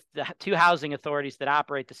dealing with the two housing authorities that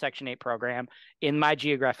operate the Section 8 program in my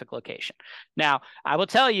geographic location. Now, I will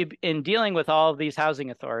tell you, in dealing with all of these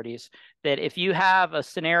housing authorities, that if you have a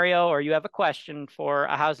scenario or you have a question for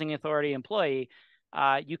a housing authority employee,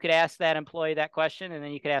 you could ask that employee that question, and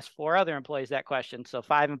then you could ask 4 other employees that question. So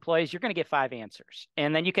 5 employees, you're going to get 5 answers.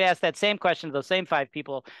 And then you could ask that same question to those same 5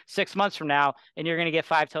 people 6 months from now, and you're going to get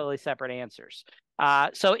 5 totally separate answers.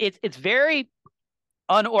 So it's very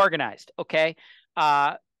unorganized, okay?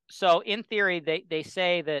 So in theory, they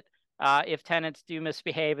say that if tenants do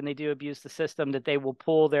misbehave and they do abuse the system, that they will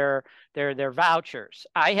pull their vouchers.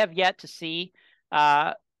 I have yet to see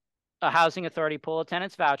a housing authority pull a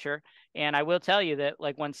tenant's voucher. And I will tell you that,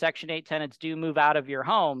 like, when Section 8 tenants do move out of your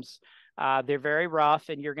homes, they're very rough,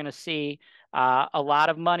 and you're going to see a lot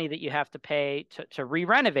of money that you have to pay to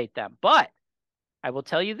re-renovate them. But I will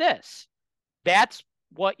tell you this, that's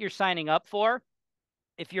what you're signing up for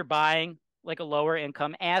if you're buying like a lower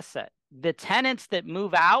income asset. The tenants that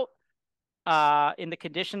move out in the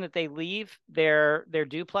condition that they leave their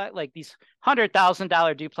duplex, like these $100,000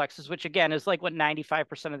 duplexes, which again is like what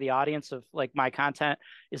 95% of the audience of like my content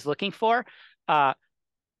is looking for.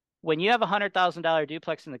 When you have a $100,000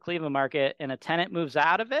 duplex in the Cleveland market and a tenant moves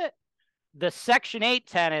out of it, the Section 8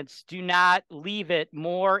 tenants do not leave it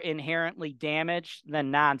more inherently damaged than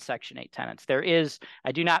non-Section 8 tenants.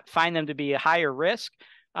 I do not find them to be a higher risk,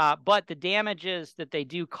 but the damages that they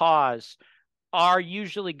do cause are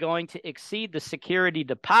usually going to exceed the security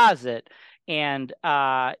deposit. And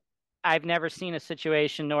I've never seen a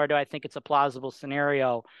situation, nor do I think it's a plausible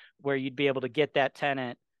scenario, where you'd be able to get that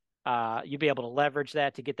tenant, you'd be able to leverage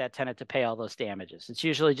that to get that tenant to pay all those damages. It's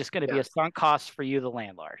usually just going to be a sunk cost for you, the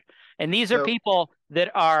landlord. And these are people that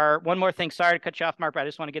are, one more thing, sorry to cut you off, Mark, but I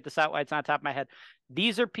just want to get this out while it's on top of my head.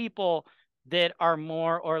 These are people that are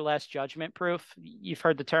more or less judgment proof. You've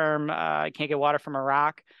heard the term, I can't get water from a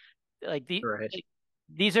rock. Like these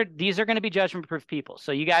are going to be judgment proof people.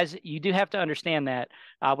 So you guys, you do have to understand that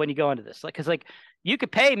when you go into this, like, because like you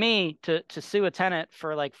could pay me to sue a tenant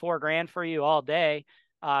for like $4,000 for you all day,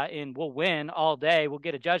 and we'll win all day. We'll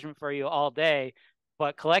get a judgment for you all day,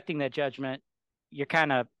 but collecting that judgment, you're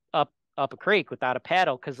kind of up a creek without a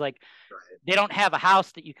paddle, because like they don't have a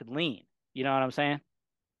house that you could lien. You know what I'm saying?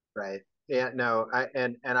 Right. Yeah. No. I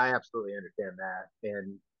absolutely understand that.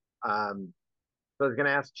 And so I was going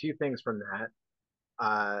to ask two things from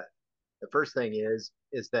that. The first thing is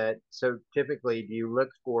that, so typically, do you look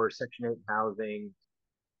for Section 8 housing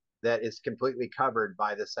that is completely covered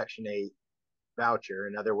by the Section 8 voucher?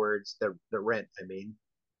 In other words, the rent, I mean,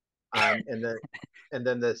 and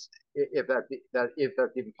then this, if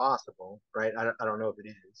that's even possible, right? I don't know if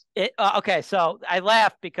it is. Okay, so I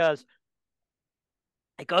laugh because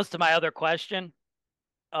it goes to my other question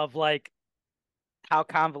of like how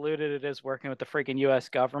convoluted it is working with the freaking U.S.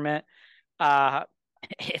 government.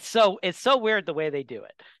 It's so weird the way they do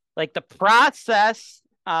it. Like the process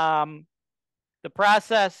of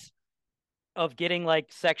getting like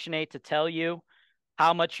Section 8 to tell you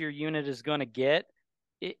how much your unit is going to get,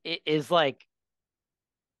 it is like,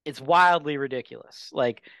 it's wildly ridiculous.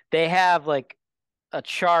 Like they have like a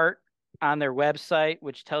chart on their website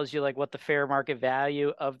which tells you like what the fair market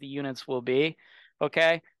value of the units will be.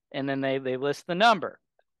 Okay. And then they list the number.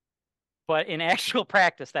 But in actual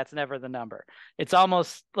practice, that's never the number. It's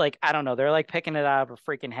almost like, I don't know, they're like picking it out of a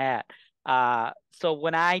freaking hat. So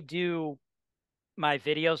when I do my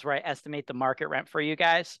videos where I estimate the market rent for you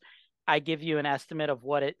guys, I give you an estimate of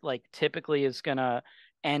what it like typically is going to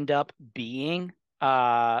end up being,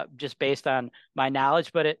 just based on my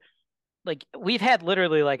knowledge. But it, like, we've had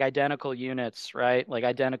literally like identical units, right? Like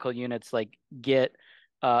identical units like get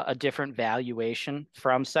a different valuation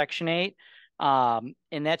from Section 8. And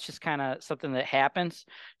that's just kind of something that happens.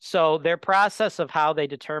 So their process of how they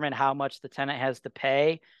determine how much the tenant has to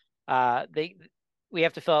pay, we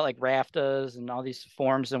have to fill out like RAFTAs and all these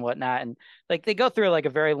forms and whatnot. And like they go through like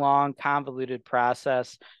a very long, convoluted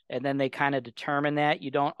process, and then they kind of determine that.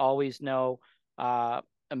 You don't always know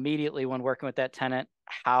immediately when working with that tenant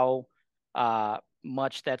how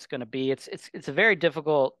much that's going to be. It's a very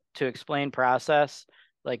difficult to explain process.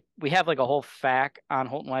 Like we have like a whole FAQ on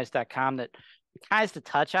HoltonWise.com that tries to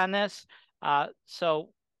touch on this. So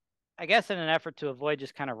I guess in an effort to avoid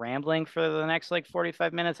just kind of rambling for the next like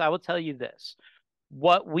 45 minutes, I will tell you this.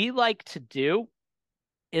 What we like to do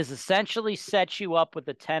is essentially set you up with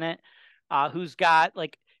a tenant who's got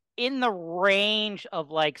like in the range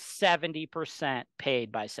of like 70%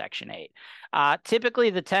 paid by Section 8.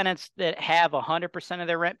 Typically, the tenants that have 100% of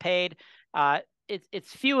their rent paid,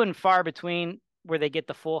 it's few and far between where they get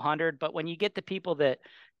the full 100. But when you get the people that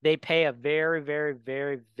they pay a very, very,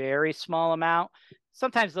 very, very small amount,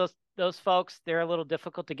 sometimes those folks, they're a little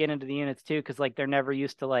difficult to get into the units too, because like they're never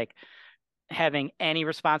used to like having any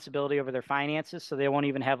responsibility over their finances, so they won't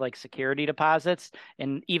even have like security deposits.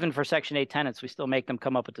 And even for Section 8 tenants, we still make them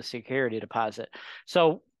come up with the security deposit.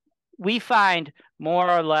 So we find more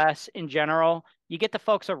or less in general, you get the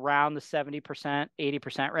folks around the 70%,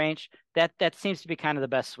 80% range. That seems to be kind of the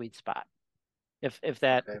best sweet spot. If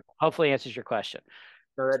that hopefully answers your question.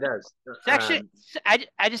 No, that does. Section,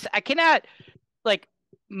 I cannot, like,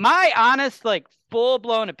 my honest, like,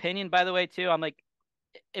 full-blown opinion, by the way, too, I'm like,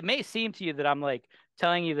 it may seem to you that I'm like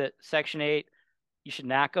telling you that Section 8, you should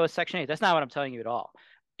not go with Section 8. That's not what I'm telling you at all.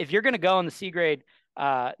 if you're going to go in the C grade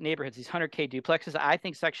neighborhoods, these 100K duplexes, I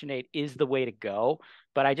think Section 8 is the way to go.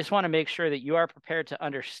 But I just want to make sure that you are prepared to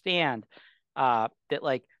understand that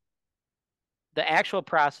like the actual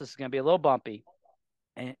process is going to be a little bumpy.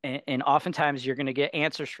 And oftentimes you're going to get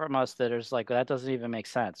answers from us that is like, well, that doesn't even make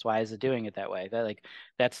sense. Why is it doing it that way? That like,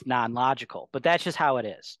 that's non-logical, but that's just how it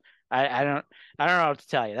is. I don't know what to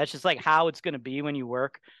tell you. That's just like how it's going to be when you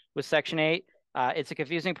work with Section 8. It's a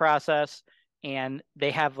confusing process, and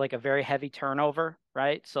they have like a very heavy turnover,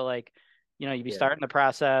 right? So like, you'd be starting the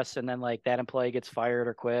process, and then like that employee gets fired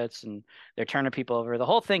or quits, and they're turning people over. The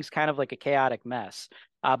whole thing's kind of like a chaotic mess.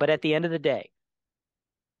 But at the end of the day,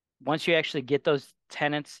 once you actually get those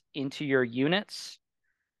tenants into your units,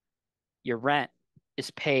 your rent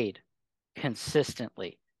is paid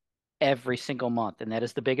consistently every single month. And that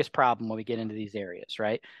is the biggest problem when we get into these areas,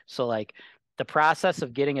 right? So like the process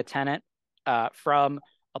of getting a tenant from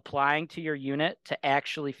applying to your unit to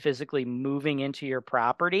actually physically moving into your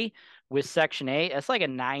property with Section 8, that's like a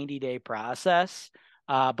 90-day process,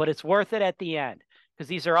 but it's worth it at the end, because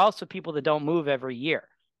these are also people that don't move every year.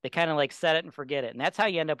 They kind of like set it and forget it. And that's how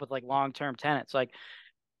you end up with like long-term tenants. Like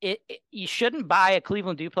you shouldn't buy a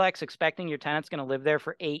Cleveland duplex expecting your tenant's going to live there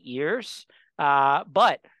for 8 years.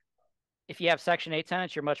 But if you have Section 8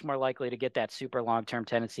 tenants, you're much more likely to get that super long-term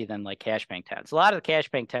tenancy than like cash bank tenants. A lot of the cash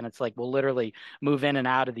bank tenants like will literally move in and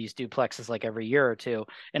out of these duplexes like every year or two.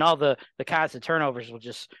 And all the constant turnovers will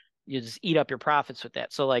just eat up your profits with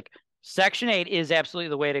that. So like Section 8 is absolutely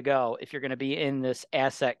the way to go if you're going to be in this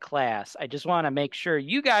asset class. I just want to make sure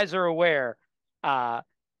you guys are aware that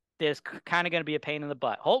it's kind of going to be a pain in the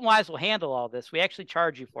butt. HoltonWise will handle all this. We actually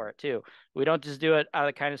charge you for it too. We don't just do it out of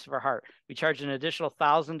the kindness of our heart. We charge an additional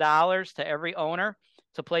 $1,000 to every owner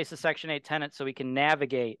to place a Section 8 tenant so we can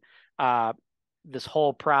navigate this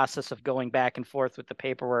whole process of going back and forth with the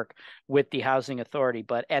paperwork with the housing authority.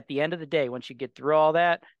 But at the end of the day, once you get through all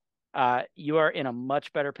that, you are in a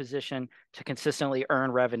much better position to consistently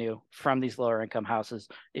earn revenue from these lower income houses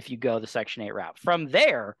if you go the Section 8 route. From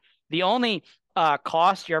there, the only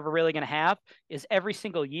cost you're ever really going to have is every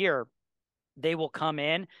single year they will come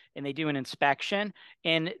in and they do an inspection,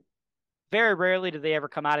 and very rarely do they ever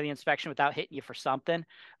come out of the inspection without hitting you for something.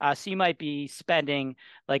 So you might be spending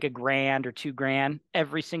like $1,000 or $2,000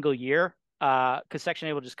 every single year, because Section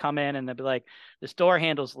 8 will just come in and they'll be like, this door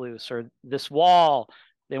handle's loose, or this wall,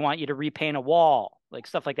 they want you to repaint a wall, like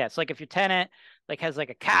stuff like that. So like if your tenant like has like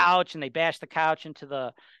a couch and they bash the couch into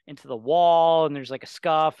the wall and there's like a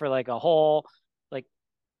scuff or like a hole, like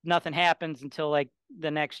nothing happens until like the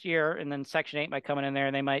next year, and then Section 8 might come in there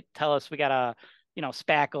and they might tell us we got to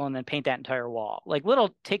spackle and then paint that entire wall, like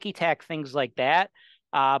little ticky tack things like that.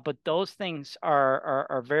 But those things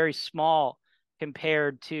are very small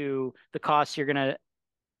compared to the costs you're going to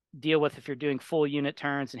deal with if you're doing full unit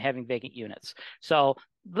turns and having vacant units. So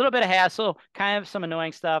a little bit of hassle, kind of some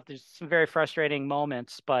annoying stuff. There's some very frustrating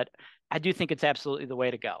moments, but I do think it's absolutely the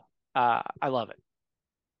way to go. I love it.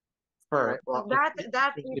 All right. Well, that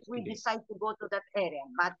if we decide to go to that area.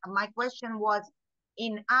 But my question was,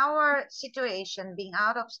 in our situation, being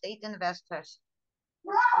out of state investors,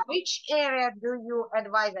 which area do you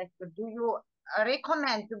advise us to? Do you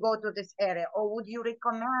recommend to go to this area, or would you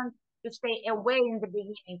recommend to stay away in the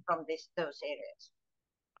beginning from those areas?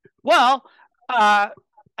 Well,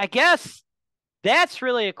 I guess that's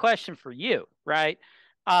really a question for you, right?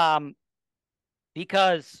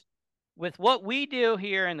 Because with what we do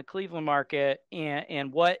here in the Cleveland market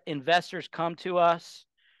and what investors come to us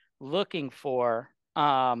looking for,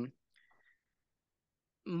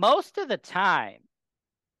 most of the time,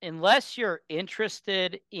 unless you're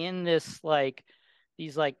interested in this, like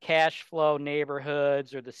these like cash flow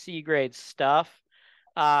neighborhoods or the C grade stuff,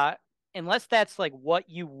 unless that's like what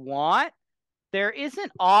you want, there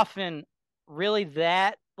isn't often really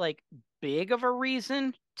that like big of a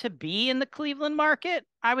reason to be in the Cleveland market,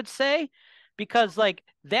 I would say, because like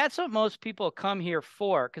that's what most people come here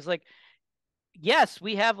for. Because like, yes,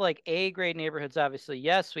 we have like A grade neighborhoods, obviously.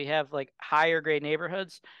 Yes, we have like higher grade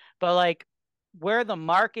neighborhoods, but like where the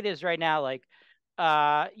market is right now, like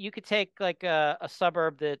you could take like a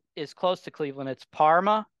suburb that is close to Cleveland. It's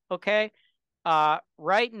Parma, okay?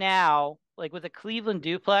 Right now, like with a Cleveland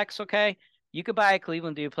duplex, okay, you could buy a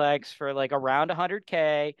Cleveland duplex for like around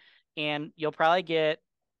 100K, and you'll probably get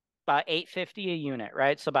about $850 a unit,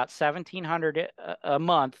 right? So about $1,700 a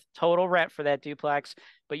month total rent for that duplex.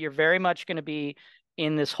 But you're very much going to be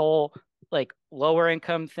in this whole like lower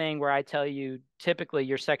income thing where I tell you typically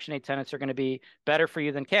your Section 8 tenants are going to be better for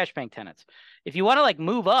you than cash bank tenants. If you want to like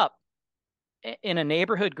move up in a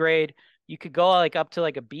neighborhood grade, You could go like up to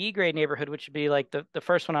like a B grade neighborhood, which would be like the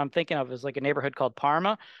first one I'm thinking of is like a neighborhood called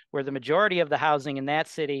Parma, where the majority of the housing in that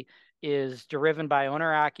city is driven by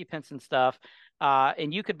owner occupants and stuff.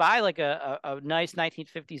 And you could buy like a nice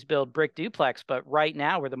 1950s build brick duplex, but right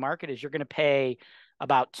now where the market is, you're going to pay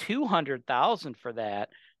about 200,000 for that.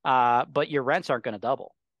 But your rents aren't going to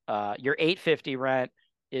double. Your 850 rent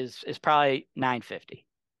is probably 950.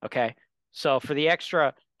 Okay. So for the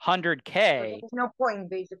extra So 100K, there's no point,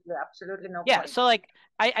 basically. Absolutely no yeah. point. So like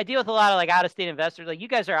I deal with a lot of like out of state investors. Like you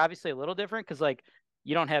guys are obviously a little different because like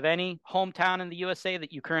you don't have any hometown in the USA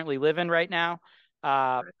that you currently live in right now.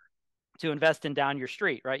 To invest in down your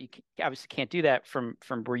street, right? You obviously can't do that from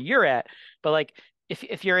where you're at, but like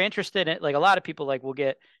if you're interested in like a lot of people like will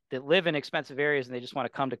get that live in expensive areas and they just want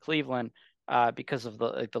to come to Cleveland because of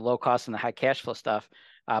the low cost and the high cash flow stuff.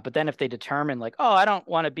 But then if they determine like, oh, I don't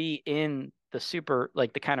want to be in the super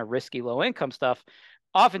like the kind of risky low income stuff,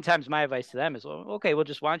 oftentimes my advice to them is, well, okay, well,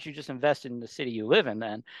 just why don't you just invest in the city you live in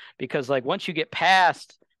then? Because like once you get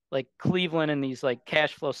past like Cleveland and these like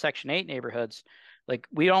cash flow Section 8 neighborhoods, like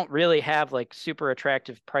we don't really have like super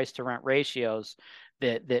attractive price to rent ratios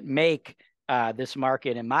that make this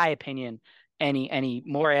market, in my opinion, any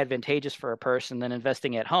more advantageous for a person than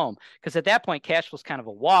investing at home. Because at that point, cash flow is kind of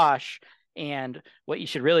a wash. And what you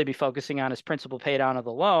should really be focusing on is principal pay down of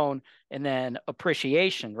the loan and then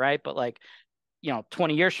appreciation, right? But like,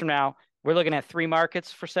 20 years from now, we're looking at three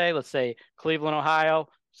markets for say, let's say Cleveland, Ohio,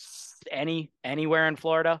 anywhere in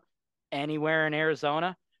Florida, anywhere in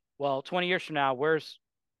Arizona. Well, 20 years from now, who's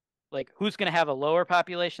going to have a lower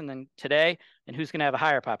population than today and who's going to have a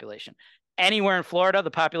higher population? Anywhere in Florida,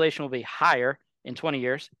 the population will be higher in 20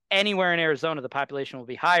 years. Anywhere in Arizona, the population will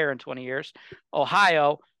be higher in 20 years.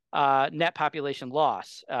 Ohio, net population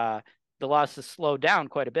loss. The loss has slowed down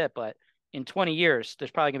quite a bit, but in 20 years,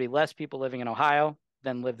 there's probably going to be less people living in Ohio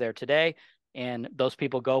than live there today. And those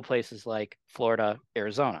people go places like Florida,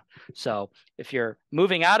 Arizona. So if you're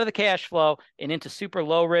moving out of the cash flow and into super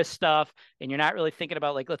low risk stuff, and you're not really thinking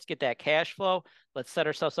about like, let's get that cash flow, let's set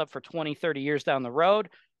ourselves up for 20, 30 years down the road,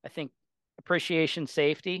 I think appreciation,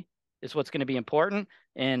 safety is what's going to be important.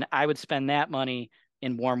 And I would spend that money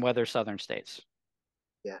in warm weather southern states.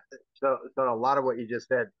 Yeah. So a lot of what you just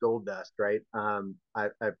said, gold dust, right? I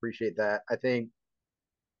appreciate that. I think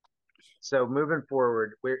so. Moving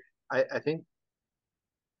forward, I think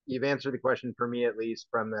you've answered the question for me at least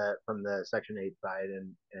from the Section 8 side,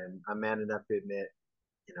 and I'm man enough to admit,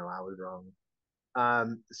 I was wrong.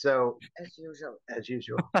 So as usual.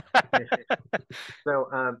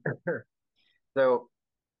 So so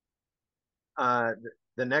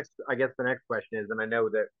the next, I guess the next question is, and I know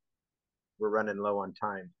that we're running low on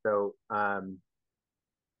time, so I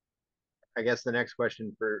guess the next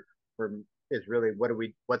question for is really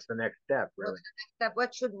what's the next step really?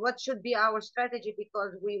 What should be our strategy,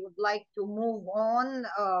 because we would like to move on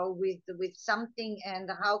with something, and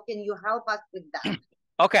how can you help us with that?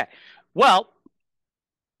 Okay. Well,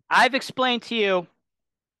 I've explained to you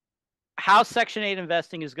how Section 8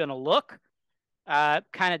 investing is going to look.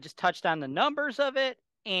 Kind of just touched on the numbers of it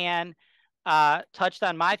and touched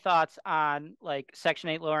on my thoughts on like Section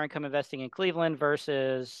 8 lower income investing in Cleveland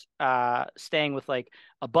versus staying with like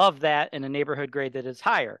above that in a neighborhood grade that is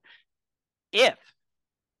higher. If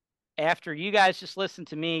after you guys just listen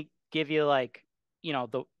to me give you like,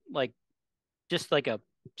 just like a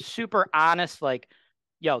super honest, like,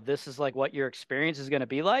 yo, this is like what your experience is going to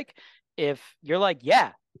be like. If you're like,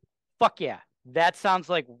 yeah, fuck yeah, that sounds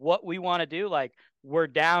like what we want to do. Like, we're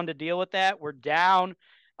down to deal with that. We're down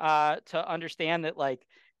to understand that, like,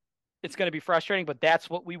 it's going to be frustrating, but that's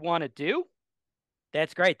what we want to do.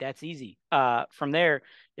 That's great. That's easy. From there,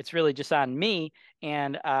 it's really just on me.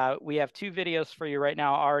 And we have two videos for you right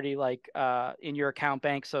now already, like in your account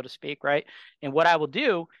bank, so to speak, right? And what I will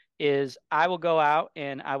do is I will go out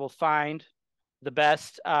and I will find the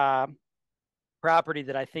best property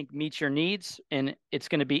that I think meets your needs, and it's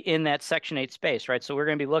going to be in that Section 8 space, right? So we're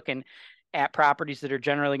going to be looking at properties that are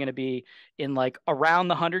generally going to be in like around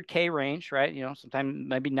the 100K range, right? Sometimes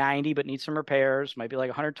maybe 90, but need some repairs, maybe like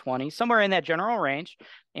 120, somewhere in that general range.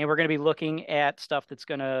 And we're going to be looking at stuff that's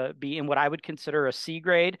going to be in what I would consider a C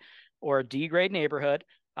grade or a D grade neighborhood,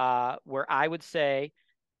 where I would say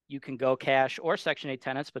you can go cash or Section 8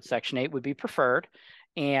 tenants, but Section 8 would be preferred.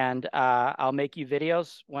 And I'll make you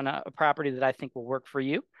videos when a property that I think will work for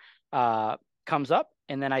you comes up.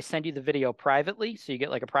 And then I send you the video privately. So you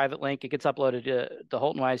get like a private link. It gets uploaded to the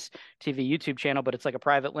HoltonWise TV YouTube channel, but it's like a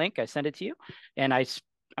private link. I send it to you. And I'm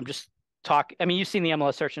just talking. I mean, you've seen the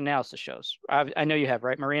MLS search and analysis shows. I know you have,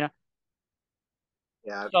 right, Marina?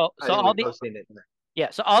 Yeah. So I think all we've both seen it. yeah.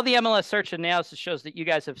 So all the MLS search and analysis shows that you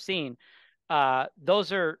guys have seen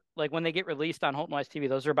those are like when they get released on HoltonWiseTV,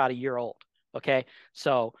 those are about a year old. Okay.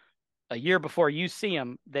 So a year before you see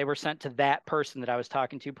them, they were sent to that person that I was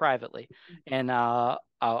talking to privately. And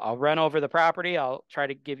I'll run over the property. I'll try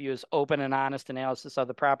to give you as open and honest analysis of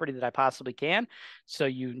the property that I possibly can, so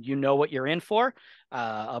you know what you're in for.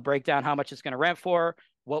 I'll break down how much it's going to rent for,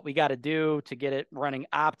 what we got to do to get it running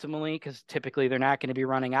optimally, because typically they're not going to be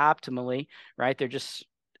running optimally, right?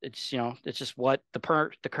 It's just what the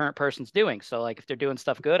current person's doing. So like if they're doing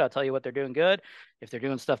stuff good, I'll tell you what they're doing good. If they're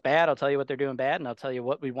doing stuff bad, I'll tell you what they're doing bad, and I'll tell you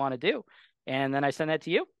what we want to do. And then I send that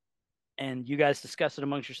to you, and you guys discuss it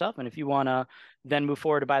amongst yourself. And if you want to then move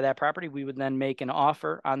forward to buy that property, we would then make an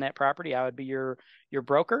offer on that property. I would be your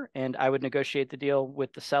broker, and I would negotiate the deal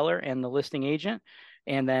with the seller and the listing agent.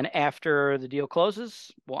 And then after the deal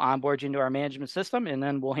closes, we'll onboard you into our management system, and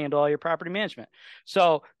then we'll handle all your property management.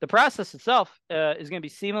 So the process itself is going to be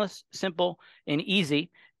seamless, simple, and easy.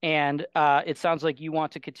 And it sounds like you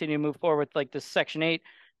want to continue to move forward with like this Section 8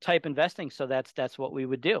 type investing. So that's what we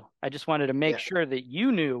would do. I just wanted to make sure that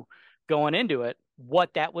you knew going into it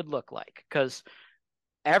what that would look like, because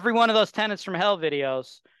every one of those Tenants from Hell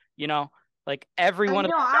videos, like every one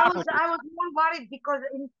of I was more worried because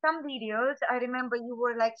in some videos I remember you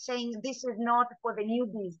were like saying this is not for the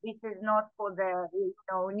newbies, this is not for the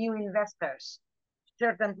new investors,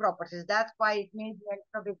 certain properties. That's why it made me a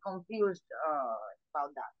little bit confused about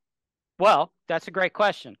that. Well, that's a great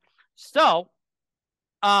question. So,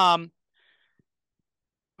 in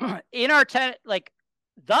our like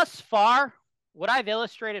thus far, what I've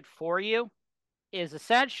illustrated for you is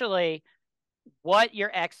essentially what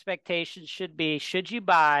your expectations should be should you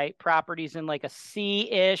buy properties in like a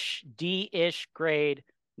C-ish, D-ish grade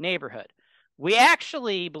neighborhood. We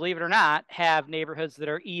actually, believe it or not, have neighborhoods that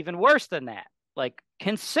are even worse than that, like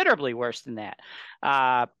considerably worse than that.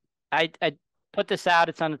 I put this out.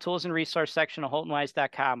 It's on the tools and resource section of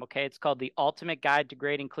HoltonWise.com. Okay. It's called The Ultimate Guide to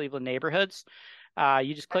Grading Cleveland Neighborhoods.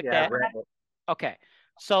 You just click that. Okay.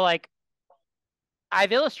 So like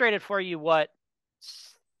I've illustrated for you what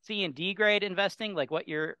C and D grade investing, like what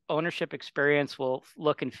your ownership experience will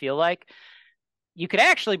look and feel like. You could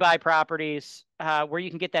actually buy properties where you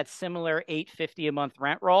can get that similar $850 a month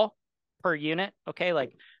rent roll per unit. Okay.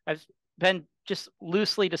 Like I've been just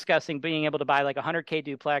loosely discussing being able to buy like a 100K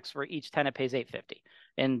duplex where each tenant pays $850,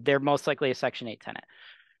 and they're most likely a Section 8 tenant.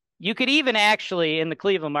 You could even actually in the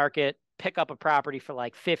Cleveland market pick up a property for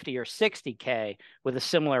like 50 or 60K with a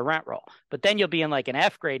similar rent roll, but then you'll be in like an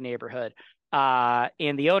F grade neighborhood.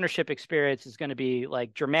 And the ownership experience is going to be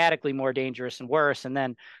like dramatically more dangerous and worse. And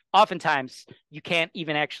then oftentimes you can't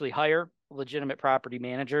even actually hire legitimate property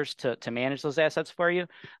managers to manage those assets for you.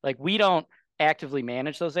 Like we don't actively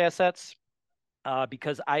manage those assets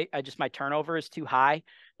because I just, my turnover is too high.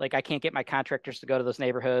 Like I can't get my contractors to go to those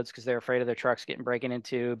neighborhoods because they're afraid of their trucks getting broken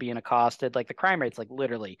into, being accosted. Like the crime rate's like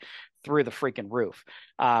literally through the freaking roof.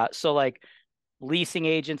 So like leasing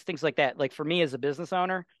agents, things like that. Like for me as a business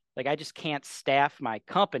owner, like I just can't staff my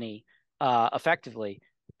company effectively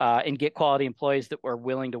and get quality employees that were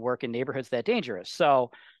willing to work in neighborhoods that dangerous. So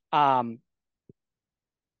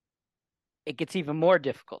it gets even more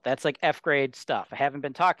difficult. That's like F grade stuff. I haven't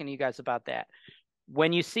been talking to you guys about that.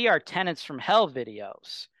 When you see our Tenants from Hell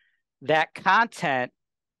videos, that content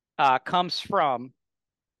comes from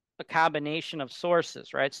a combination of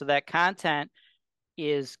sources, right? So that content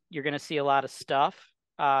is, you're going to see a lot of stuff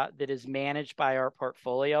that is managed by our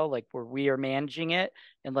portfolio, like where we are managing it,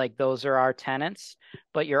 and like those are our tenants.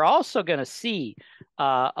 But you're also going to see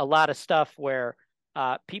a lot of stuff where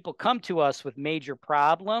people come to us with major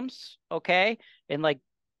problems, okay? And like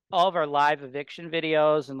all of our live eviction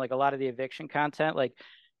videos and like a lot of the eviction content, like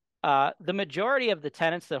the majority of the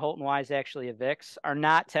tenants that Holton Wise actually evicts are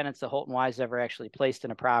not tenants that Holton Wise ever actually placed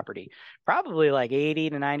in a property. Probably like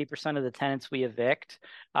 80 to 90% of the tenants we evict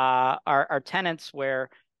are tenants where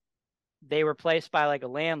they were placed by like a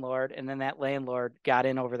landlord, and then that landlord got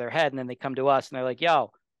in over their head, and then they come to us and they're like,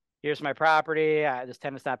 yo, here's my property. This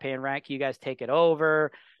tenant's not paying rent. Can you guys take it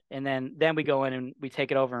over? And then we go in and we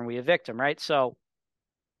take it over and we evict them, right? So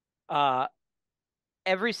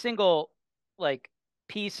every single like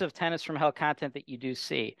piece of Tenants from Hell content that you do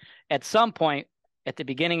see at some point at the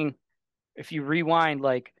beginning, if you rewind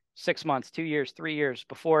like 6 months, 2 years, 3 years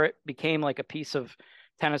before it became like a piece of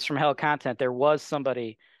Tenants from Hell content, there was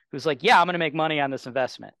somebody who's like, yeah, I'm going to make money on this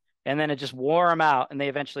investment. And then it just wore them out, and they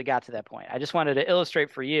eventually got to that point. I just wanted to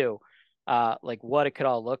illustrate for you like what it could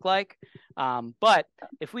all look like. But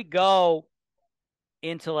if we go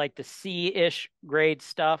into like the C-ish grade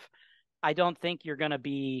stuff, I don't think you're going to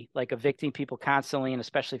be like evicting people constantly, and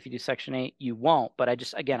especially if you do Section 8, you won't. But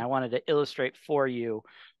I wanted to illustrate for you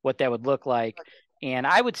what that would look like. And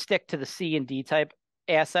I would stick to the C and D type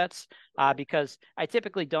assets because I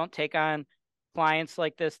typically don't take on clients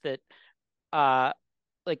like this that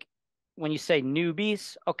like when you say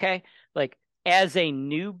newbies, okay, like as a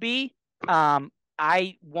newbie,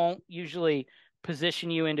 I won't usually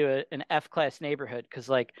position you into an F class neighborhood because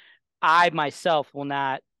like I myself will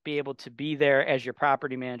not be able to be there as your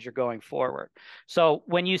property manager going forward. So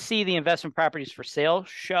when you see the investment properties for sale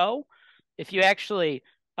show, if you actually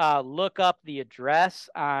look up the address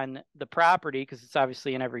on the property, because it's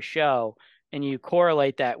obviously in every show, and you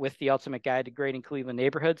correlate that with the ultimate guide to grading Cleveland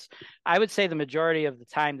neighborhoods, I would say the majority of the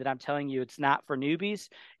time that I'm telling you it's not for newbies,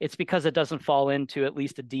 it's because it doesn't fall into at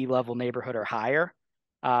least a D level neighborhood or higher.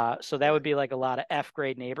 So that would be like a lot of F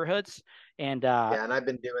grade neighborhoods. And Yeah, and I've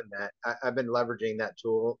been doing that. I've been leveraging that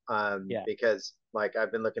tool yeah, because like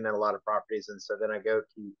I've been looking at a lot of properties, and so then I go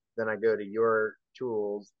to your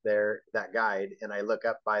tools there, that guide, and I look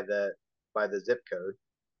up by the zip code,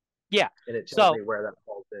 yeah. and it tells So me where that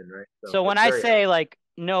falls in, right? So So when it's I very say helpful. like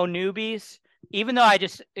no newbies, even though I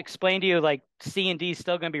just explained to you like C and D is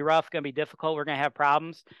still going to be rough, going to be difficult, we're going to have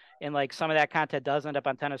problems, and like some of that content does end up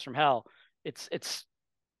on Tennis from Hell. It's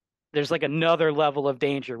there's like another level of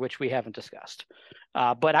danger which we haven't discussed.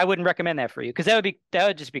 But I wouldn't recommend that for you because that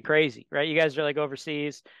would just be crazy, right? You guys are like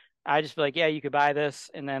overseas. I just feel like, yeah, you could buy this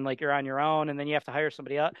and then like you're on your own and then you have to hire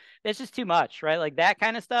somebody else. That's just too much, right? Like that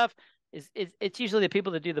kind of stuff is it's usually the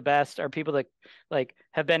people that do the best are people that like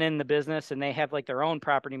have been in the business and they have like their own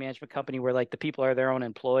property management company where like the people are their own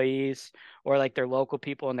employees or like their local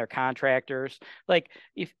people and their contractors. Like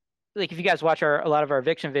if you guys watch a lot of our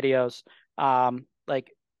eviction videos,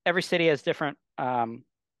 like every city has different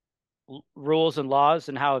rules and laws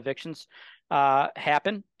and how evictions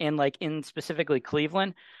happen. And like in specifically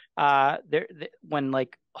Cleveland, when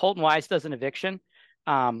like Holton Wise does an eviction,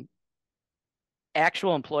 um,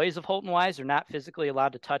 actual employees of Holton Wise are not physically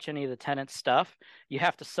allowed to touch any of the tenant's stuff. You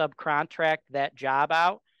have to subcontract that job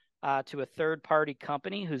out to a third party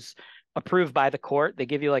company who's approved by the court. They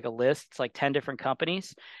give you like a list. It's like 10 different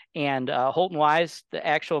companies. And Holton Wise, the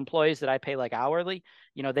actual employees that I pay like hourly,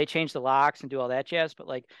 they change the locks and do all that jazz. But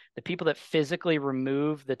like the people that physically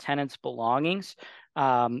remove the tenant's belongings,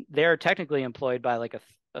 they're technically employed by like a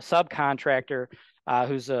subcontractor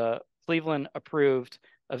who's a Cleveland approved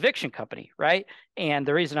eviction company, right? And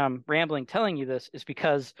the reason I'm rambling telling you this is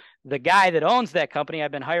because the guy that owns that company,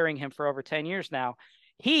 I've been hiring him for over 10 years now.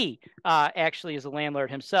 He actually is a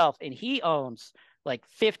landlord himself, and he owns like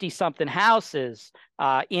 50 something houses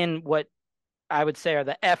in what I would say are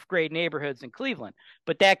the F grade neighborhoods in Cleveland.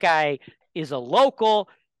 But that guy is a local.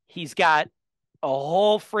 He's got a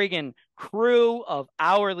whole friggin' crew of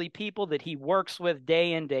hourly people that he works with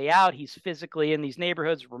day in, day out. He's physically in these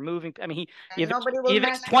neighborhoods removing. I mean, And nobody he will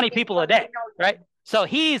evicts mention 20 it people a because they day, know right? them. So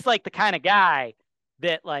he's like the kind of guy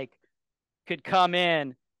that like could come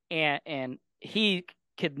in and he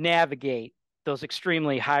could navigate those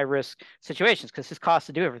extremely high risk situations because his cost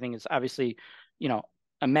to do everything is obviously, you know,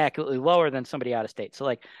 immaculately lower than somebody out of state. So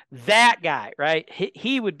like that guy, right?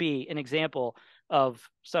 He would be an example of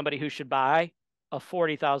somebody who should buy a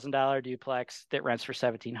 $40,000 duplex that rents for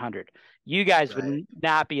 1,700. You guys Right. would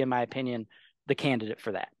not be, in my opinion, the candidate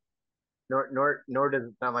for that. Nor does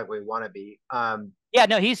it sound like we want to be. Yeah,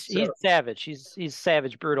 no, he's So savage. He's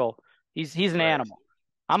savage, brutal. He's an right. animal.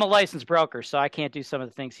 I'm a licensed broker, so I can't do some of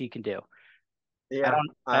the things he can do. I Yeah.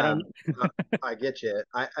 don't I don't Uh, I get you.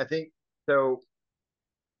 I think so.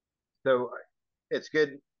 So it's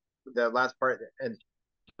good. The last part, and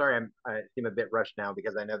sorry, I seem a bit rushed now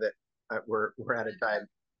because I know that we're out of time.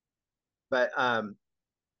 But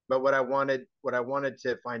what I wanted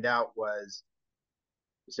to find out was,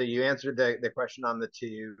 so you answered the question on the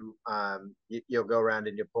two. You'll go around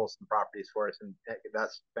and you'll pull some properties for us, and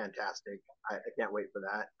that's fantastic. I can't wait for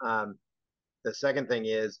that. The second thing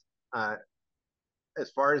is, uh, as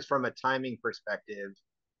far as from a timing perspective,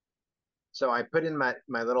 so I put in my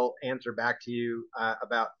little answer back to you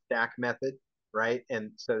about stack method, right?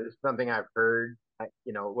 And so it's something I've heard.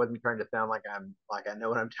 It wasn't trying to sound like I know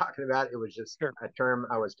what I'm talking about. It was just sure. a term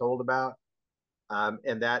I was told about,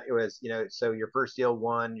 and that it was, so your first deal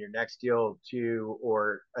one, your next deal two,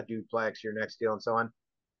 or a duplex, your next deal, and so on.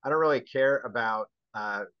 I don't really care about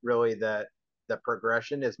really the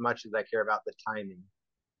progression as much as I care about the timing,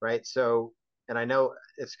 right? So, and I know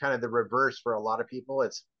it's kind of the reverse for a lot of people.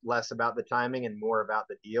 It's less about the timing and more about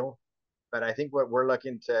the deal. But I think what we're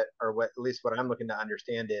looking to, or what at least what I'm looking to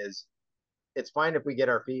understand is, it's fine if we get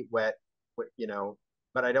our feet wet, you know,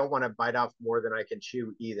 but I don't want to bite off more than I can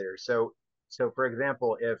chew either. So for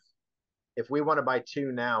example, if we want to buy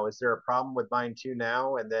two now, is there a problem with buying two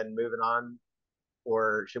now and then moving on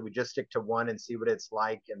or should we just stick to one and see what it's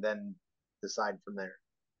like and then decide from there?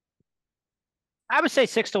 I would say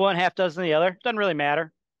 6 to 1, half dozen the other. Doesn't really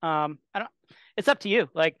matter. I don't. It's up to you.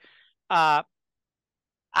 Like, I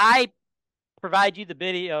provide you the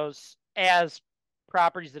videos as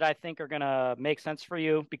properties that I think are gonna make sense for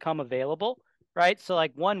you become available, right? So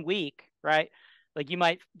like 1 week, right? Like you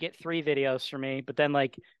might get 3 videos from me, but then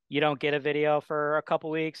like you don't get a video for a couple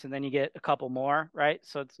weeks, and then you get a couple more, right?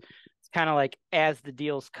 So it's kind of like as the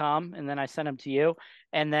deals come, and then I send them to you,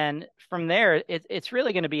 and then from there, it's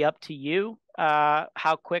really going to be up to you,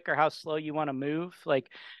 how quick or how slow you want to move. Like,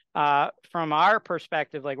 from our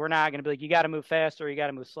perspective, like we're not going to be like you got to move faster or you got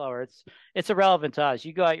to move slower. It's irrelevant to us.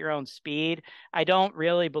 You go at your own speed. I don't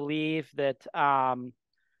really believe that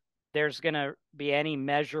there's going to be any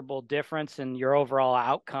measurable difference in your overall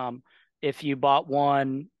outcome if you bought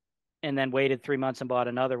one and then waited 3 months and bought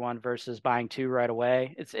another one versus buying two right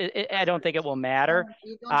away. I don't think it will matter.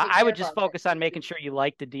 You don't I care would just about that. focus on making sure you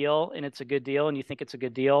like the deal and it's a good deal and you think it's a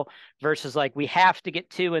good deal versus like we have to get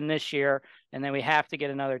two in this year and then we have to get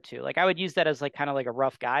another two. Like I would use that as like kind of like a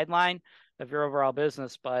rough guideline of your overall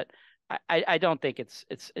business, but I don't think it's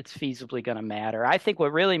feasibly going to matter. I think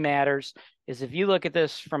what really matters is if you look at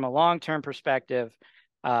this from a long-term perspective,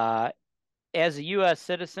 as a U.S.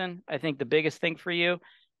 citizen, I think the biggest thing for you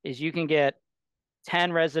is you can get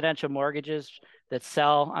 10 residential mortgages that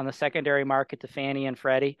sell on the secondary market to Fannie and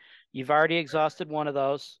Freddie. You've already exhausted one of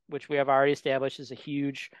those, which we have already established is a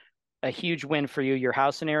huge win for you. Your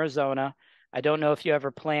house in Arizona. I don't know if you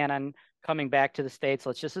ever plan on coming back to the States.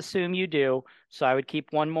 Let's just assume you do. So I would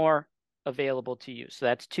keep one more available to you. So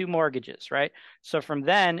that's 2 mortgages, right? So from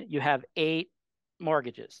then you have 8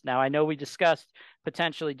 mortgages. Now I know we discussed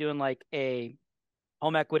potentially doing like a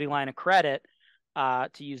home equity line of credit, to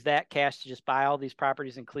use that cash to just buy all these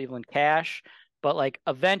properties in Cleveland cash. But like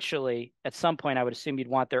eventually, at some point, I would assume you'd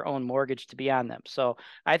want their own mortgage to be on them. So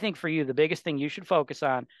I think for you, the biggest thing you should focus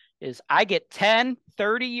on is I get 10,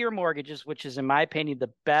 30-year mortgages, which is, in my opinion,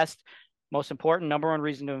 the best, most important number one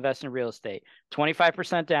reason to invest in real estate.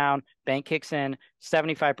 25% down, bank kicks in,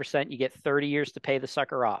 75%, you get 30 years to pay the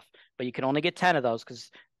sucker off. But you can only get 10 of those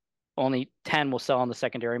because only 10 will sell on the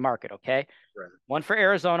secondary market. Okay. Right. One for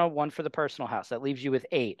Arizona, one for the personal house. That leaves you with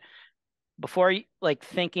 8. Before you like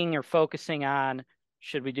thinking or focusing on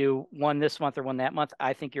should we do one this month or one that month,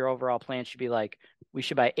 I think your overall plan should be like we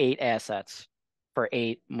should buy 8 assets for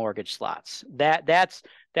 8 mortgage slots. That's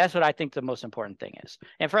what I think the most important thing is.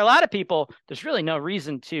 And for a lot of people, there's really no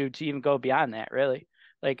reason to even go beyond that, really.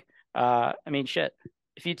 Like, I mean, shit.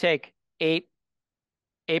 If you take 8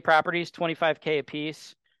 properties, 25K a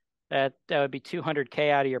piece, that would be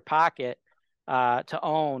 200K out of your pocket, to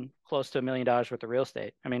own close to $1 million worth of real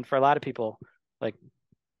estate. I mean, for a lot of people, like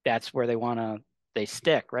that's where they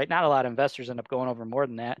stick, right? Not a lot of investors end up going over more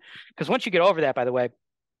than that. Because once you get over that, by the way,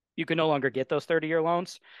 you can no longer get those 30-year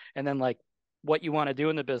loans. And then like what you want to do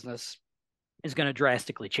in the business is going to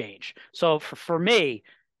drastically change. So for me,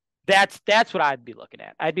 that's what I'd be looking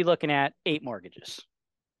at. I'd be looking at 8 mortgages.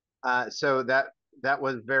 So that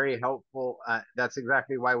was very helpful. That's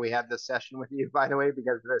exactly why we had this session with you, by the way,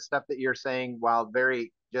 because the stuff that you're saying, while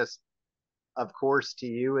very just of course to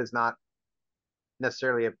you, is not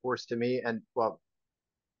necessarily of course to me. And well,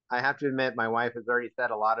 I have to admit, my wife has already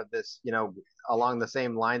said a lot of this, along the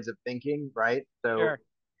same lines of thinking, right? So, Sure.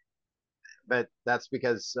 but that's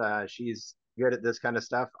because she's good at this kind of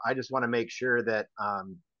stuff. I just want to make sure that,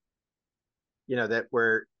 that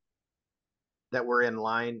we're in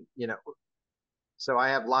line, so I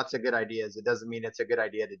have lots of good ideas. It doesn't mean it's a good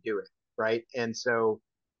idea to do it, right? And so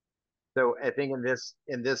I think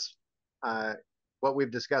in this what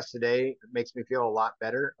we've discussed today makes me feel a lot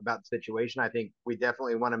better about the situation. I think we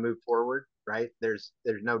definitely want to move forward, right? There's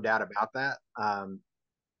no doubt about that.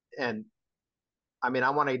 And I mean,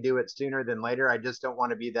 I want to do it sooner than later. I just don't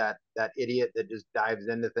want to be that idiot that just dives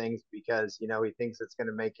into things because he thinks it's going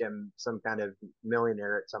to make him some kind of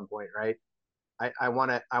millionaire at some point, right? I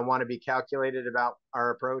want to be calculated about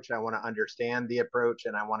our approach. I want to understand the approach,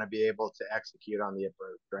 and I want to be able to execute on the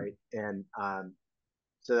approach, right? And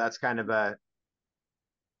so that's kind of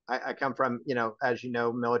I come from, as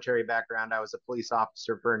military background. I was a police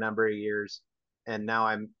officer for a number of years, and now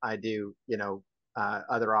I do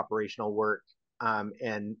other operational work,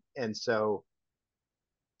 and so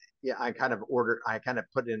yeah, I kind of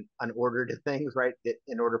put in an order to things, right,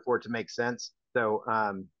 in order for it to make sense. So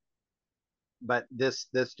but this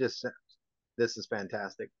is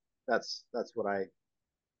fantastic. That's what I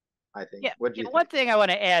think. Yeah. What do you think? One thing I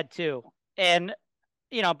want to add too, and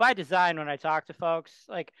by design, when I talk to folks,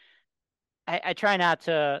 like I try not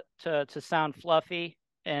to sound fluffy.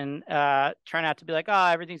 and try not to be like, oh,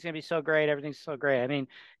 everything's gonna be so great, everything's so great. I mean,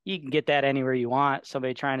 you can get that anywhere you want.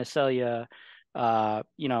 Somebody trying to sell you,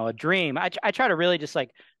 you know, a dream. I try to really just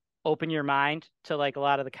like open your mind to like a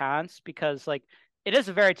lot of the cons, because like it is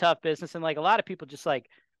a very tough business, and like a lot of people just like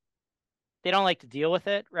they don't like to deal with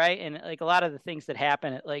it, right? And like a lot of the things that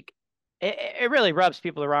happen, it really rubs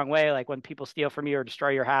people the wrong way. Like when people steal from you or destroy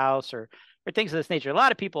your house or things of this nature. A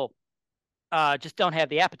lot of people just don't have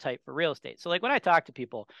the appetite for real estate. So like when I talk to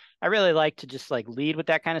people, I really like to just like lead with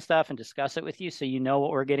that kind of stuff and discuss it with you so you know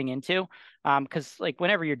what we're getting into. Because like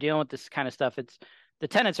whenever you're dealing with this kind of stuff, it's the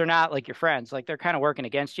tenants are not like your friends. Like they're kind of working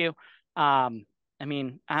against you. I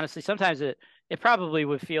mean, honestly, sometimes it probably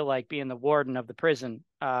would feel like being the warden of the prison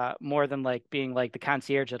more than like being like the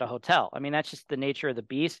concierge at a hotel. I mean, that's just the nature of the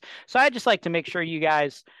beast. So I just like to make sure you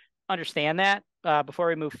guys understand that before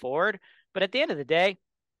we move forward. But at the end of the day,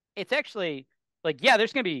 it's actually like, yeah,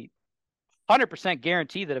 there's going to be 100%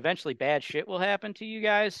 guarantee that eventually bad shit will happen to you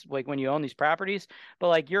guys, like when you own these properties. But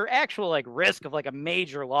like your actual like risk of like a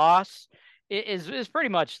major loss is pretty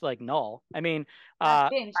much like null. I mean,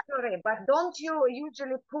 James, sorry, but don't you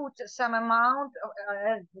usually put some amount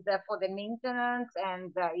for the maintenance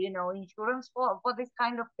and insurance for this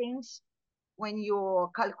kind of things when you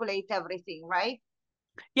calculate everything, right?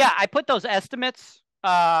 yeah, I put those estimates.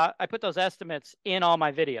 I put those estimates in all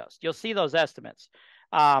my videos. You'll see those estimates.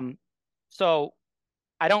 So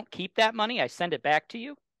I don't keep that money. I send it back to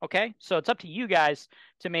you. Okay. So it's up to you guys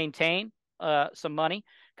to maintain some money,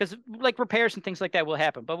 because like repairs and things like that will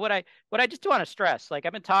happen. But what I just want to stress, like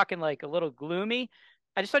I've been talking like a little gloomy.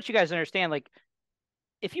 I just want you guys to understand, like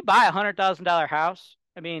if you buy $100,000 house,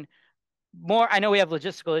 I mean, I know we have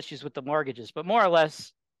logistical issues with the mortgages, but more or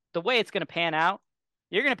less the way it's going to pan out,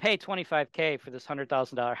 you're going to pay 25K for this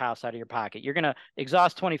 $100,000 house out of your pocket. You're going to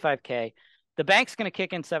exhaust 25K. The bank's going to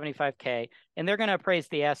kick in 75K, and they're going to appraise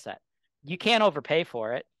the asset. You can't overpay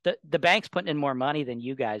for it. The bank's putting in more money than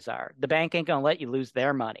you guys are. The bank ain't going to let you lose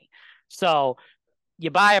their money. So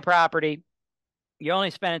you buy a property, you're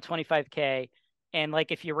only spending 25K. And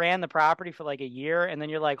like if you ran the property for like a year and then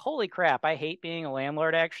you're like, holy crap, I hate being a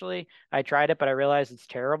landlord actually. I tried it, but I realized it's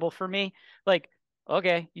terrible for me. Like,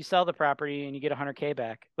 okay, you sell the property and you get 100K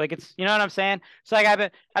back. Like it's, you know what I'm saying? So like I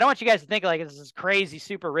don't want you guys to think like this is crazy,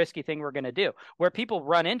 super risky thing we're gonna do. Where people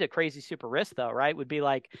run into crazy super risk though, right? Would be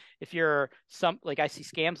like if you're like I see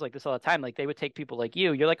scams like this all the time. Like they would take people like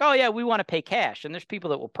you. You're like, oh yeah, we want to pay cash. And there's people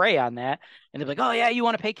that will prey on that. And they're like, oh yeah, you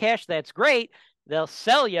want to pay cash? That's great. They'll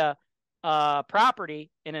sell you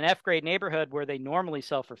property in an F grade neighborhood where they normally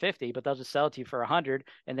sell for 50, but they'll just sell it to you for 100.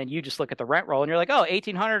 And then you just look at the rent roll and you're like, oh,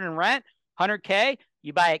 1,800 in rent, 100K.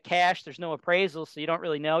 You buy it cash. There's no appraisal. So you don't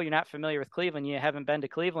really know. You're not familiar with Cleveland. You haven't been to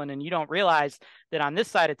Cleveland and you don't realize that on this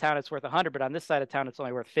side of town, it's worth 100, but on this side of town, it's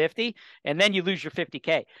only worth 50. And then you lose your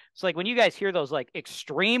 50K. So like when you guys hear those like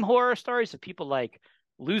extreme horror stories of people like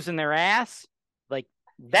losing their ass, like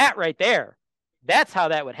that right there, that's how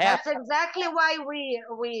that would happen. That's exactly why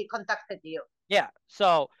we contacted you. Yeah.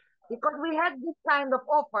 So because we had this kind of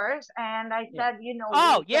offers, and I said,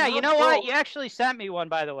 oh yeah, you know what? You actually sent me one,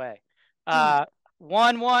 by the way.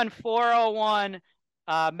 11401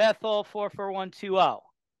 methyl 44120.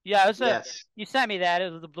 Yeah, it was you sent me that.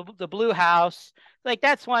 It was the blue house. Like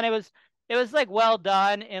that's one. It was like well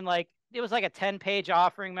done, and like it was like a 10-page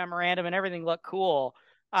offering memorandum, and everything looked cool.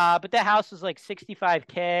 But that house was like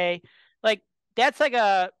 65K. Like that's like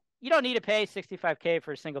you don't need to pay 65K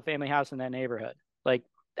for a single family house in that neighborhood. Like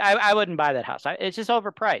I wouldn't buy that house. It's just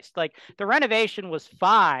overpriced. Like the renovation was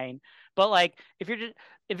fine, but like if you're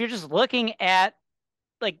just looking at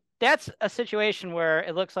like that's a situation where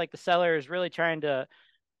it looks like the seller is really trying to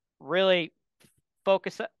really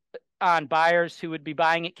focus on buyers who would be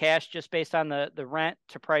buying it cash just based on the rent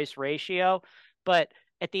to price ratio. But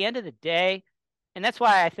at the end of the day, and that's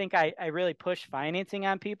why I think I really push financing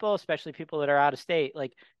on people, especially people that are out of state.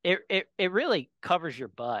 Like it really covers your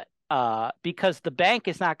butt. Because the bank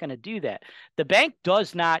is not going to do that. The bank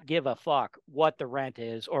does not give a fuck what the rent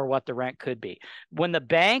is or what the rent could be. When the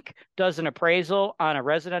bank does an appraisal on a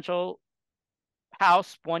residential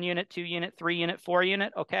house, 1 unit, 2 unit, 3 unit, 4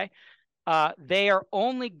 unit, okay, they are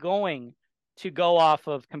only going to go off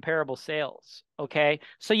of comparable sales, okay?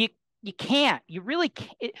 So you really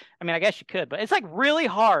can't. I mean, I guess you could, but it's like really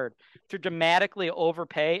hard to dramatically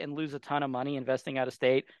overpay and lose a ton of money investing out of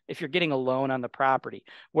state if you're getting a loan on the property.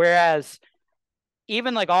 Whereas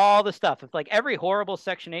even like all the stuff, if like every horrible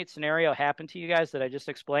Section 8 scenario happened to you guys that I just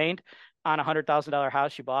explained on a $100,000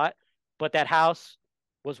 house you bought, but that house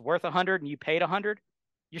was worth 100 and you paid 100,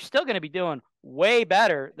 you're still going to be doing way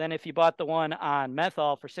better than if you bought the one on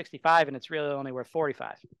menthol for 65 and it's really only worth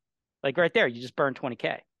 45. Like right there, you just burn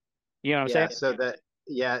 20K. You know what I'm Yeah. saying? So that,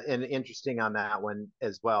 yeah. And interesting on that one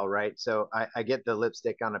as well, right? So I get the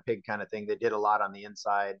lipstick on a pig kind of thing. They did a lot on the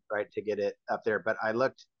inside, right, to get it up there. But I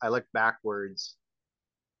looked backwards,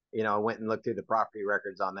 I went and looked through the property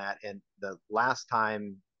records on that. And the last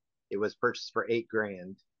time it was purchased for 8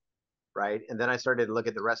 grand, right? And then I started to look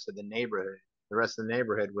at the rest of the neighborhood. The rest of the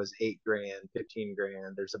neighborhood was 8 grand, 15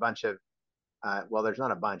 grand. There's a bunch of, well, there's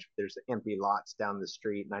not a bunch, but there's empty lots down the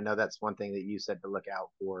street. And I know that's one thing that you said to look out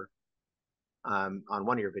for on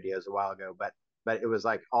one of your videos a while ago. But it was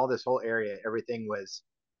like all this whole area, everything was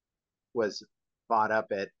bought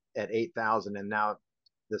up at 8,000, and now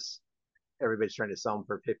this everybody's trying to sell them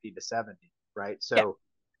for 50 to 70, right? Yeah. So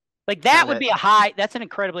Like that kind would of, be that's an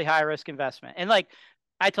incredibly high risk investment. And like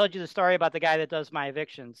I told you the story about the guy that does my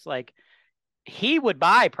evictions. Like he would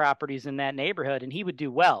buy properties in that neighborhood and he would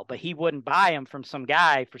do well, but he wouldn't buy them from some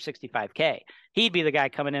guy for 65K. He'd be the guy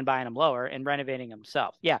coming in buying them lower and renovating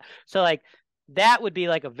himself. Yeah. So like that would be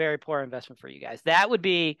like a very poor investment for you guys. That would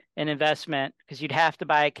be an investment because you'd have to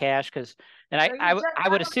buy it cash and So you just I would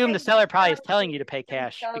want to assume pay the the seller probably is telling you to pay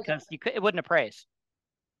cash 30,000. because it wouldn't appraise.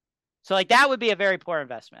 So like that would be a very poor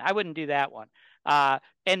investment. I wouldn't do that one.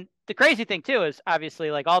 And the crazy thing too is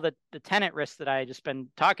obviously like all the tenant risks that I just been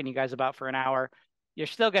talking to you guys about for an hour, you're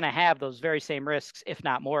still going to have those very same risks, if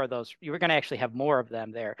not more of those. You're going to actually have more of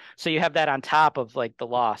them there. So you have that on top of like the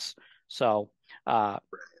loss. So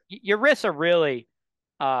your risks are really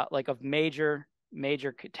like of major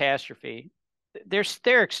catastrophe. They're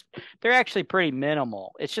actually pretty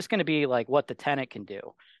minimal. It's just going to be like what the tenant can do.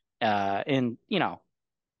 And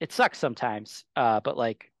it sucks sometimes, but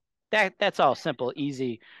like that's all simple,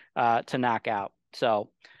 easy to knock out. So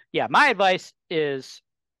yeah, my advice is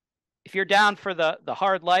if you're down for the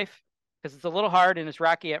hard life, because it's a little hard and it's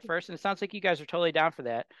rocky at first, and it sounds like you guys are totally down for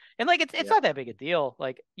that. And like it's yeah, not that big a deal.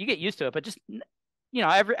 Like you get used to it, but just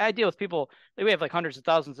I deal with people. Like, we have like hundreds of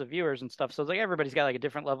thousands of viewers and stuff, so it's like everybody's got like a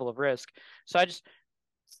different level of risk. So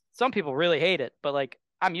some people really hate it, but like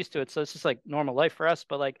I'm used to it, so it's just like normal life for us.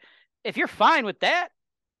 But like if you're fine with that,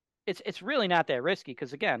 it's really not that risky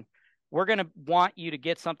because again, we're going to want you to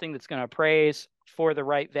get something that's going to appraise for the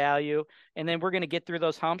right value, and then we're going to get through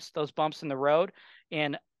those humps, those bumps in the road.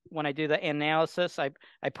 And when I do the analysis, I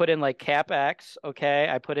put in like capex, okay,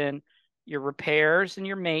 I put in your repairs and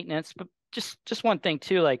your maintenance, but just one thing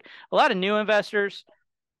too, like a lot of new investors,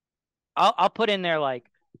 I'll put in there like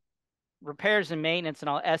repairs and maintenance and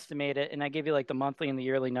I'll estimate it and I give you like the monthly and the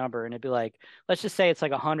yearly number and it'd be like, let's just say it's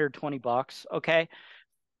like $120, okay?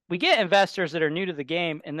 We get investors that are new to the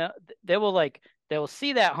game and they will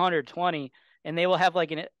see that 120 and they will have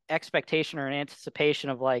like an expectation or an anticipation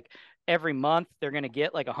of like every month they're going to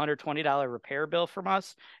get like $120 repair bill from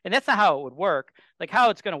us. And that's not how it would work. Like how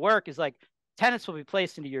it's going to work is like tenants will be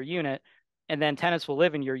placed into your unit and then tenants will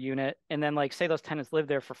live in your unit. And then like say those tenants live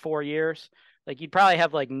there for 4 years, like you'd probably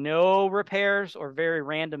have like no repairs or very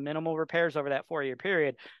random minimal repairs over that 4 year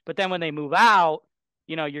period. But then when they move out,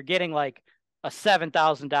 you're getting like a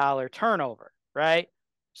 $7,000 turnover, right?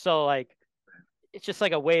 So like it's just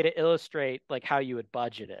like a way to illustrate like how you would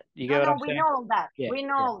budget it. You get what No, I'm we saying? know all that. Yeah, We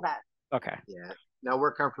know yeah. all that. Okay. yeah. No,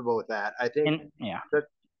 we're comfortable with that. I think And yeah. that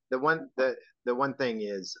the one thing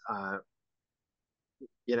is,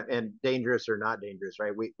 and dangerous or not dangerous,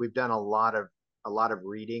 right? We've done a lot of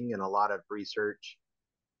reading and a lot of research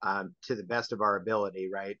to the best of our ability,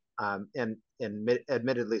 right? And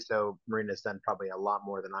admittedly, so Marina's done probably a lot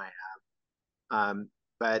more than I have.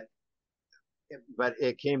 But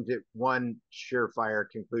it came to one surefire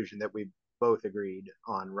conclusion that we both agreed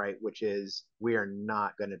on, right? Which is we are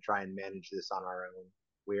not going to try and manage this on our own.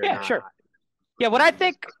 We are Yeah, not sure. Yeah, what I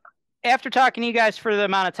think after talking to you guys for the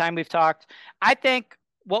amount of time we've talked, I think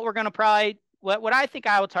what we're going to probably what I think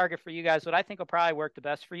I will target for you guys, what I think will probably work the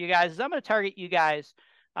best for you guys is I'm going to target you guys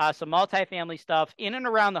some multifamily stuff in and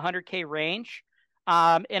around the 100K range.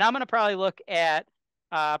 And I'm going to probably look at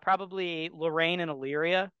probably Lorraine and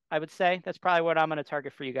Elyria, I would say. That's probably what I'm going to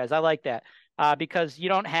target for you guys. I like that because you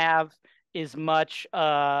don't have as much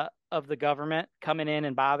of the government coming in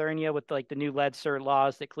and bothering you with like the new lead cert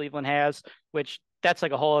laws that Cleveland has, which that's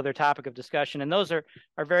like a whole other topic of discussion. And those are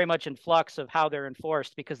very much in flux of how they're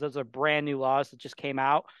enforced because those are brand new laws that just came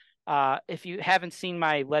out. If you haven't seen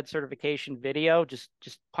my lead certification video, just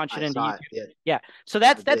punch it I into saw YouTube. it. Yeah. So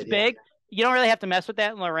that's did, yeah. big. You don't really have to mess with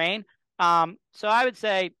that in Lorraine. So I would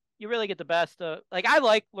say you really get the best of like I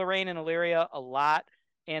like Lorraine and Elyria a lot.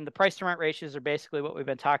 And the price to rent ratios are basically what we've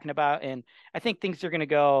been talking about. And I think things are going to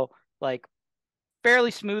go like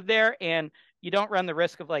fairly smooth there. And you don't run the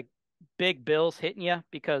risk of like big bills hitting you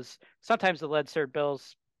because sometimes the lead cert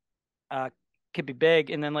bills could be big.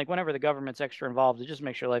 And then like whenever the government's extra involved, it just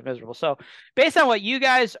makes your life miserable. So based on what you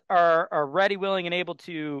guys are ready, willing, and able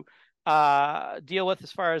to deal with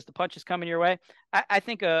as far as the punches coming your way, I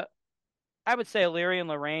think I would say Elyria and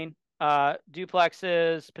Lorraine,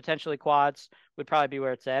 duplexes, potentially quads would probably be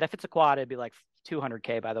where it's at. If it's a quad, it'd be like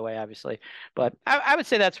 200K, by the way, obviously. But I would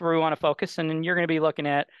say that's where we want to focus. And then you're going to be looking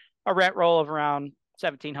at a rent roll of around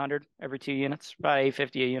 1,700 every 2 units, about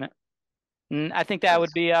 850 a unit. And I think that would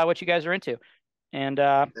be what you guys are into. And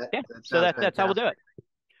yeah, that so sounds that's how we'll do it. fantastic.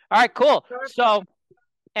 All right, cool. Perfect. So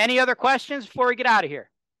any other questions before we get out of here?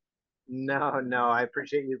 No, I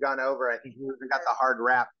appreciate you've gone over. I think you got the hard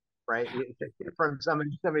rap, right? From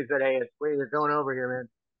somebody said, "Hey, it's way you're going over here,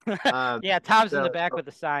 man." Yeah, Tom's in the So back with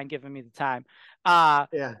a sign giving me the time.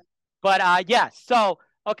 yeah, But yeah, so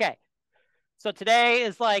okay. So today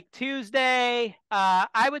is like Tuesday.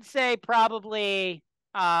 I would say probably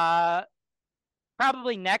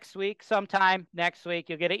next week, sometime next week,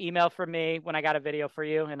 you'll get an email from me when I got a video for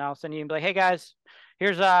you, and I'll send you and be like, hey guys,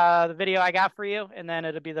 here's the video I got for you, and then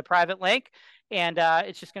it'll be the private link, and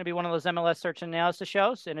it's just going to be one of those MLS search and analysis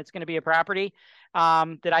shows, and it's going to be a property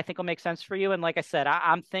that I think will make sense for you. And like I said,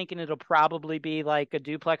 I'm thinking it'll probably be like a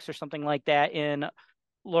duplex or something like that in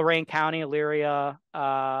Lorain County, Elyria,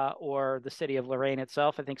 or the city of Lorain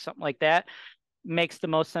itself. I think something like that makes the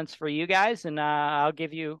most sense for you guys, and I'll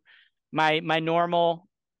give you my normal,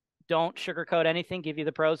 don't sugarcoat anything, give you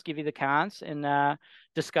the pros, give you the cons, and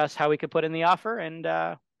discuss how we could put in the offer and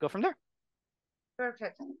go from there.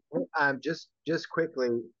 Perfect. just quickly,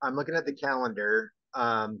 I'm looking at the calendar.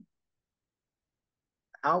 How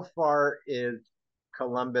far is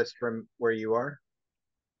Columbus from where you are?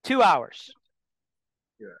 2 hours.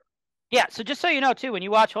 Yeah. Yeah. So just so you know, too, when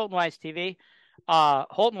you watch Holton Wise TV,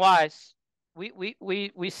 Holton Wise,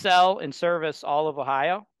 we sell and service all of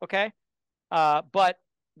Ohio. Okay. But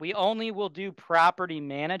we only will do property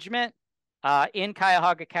management in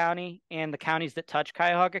Cuyahoga County and the counties that touch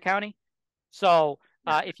Cuyahoga County. So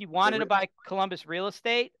if you wanted to buy Columbus real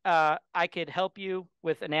estate, I could help you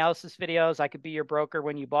with analysis videos. I could be your broker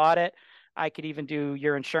when you bought it. I could even do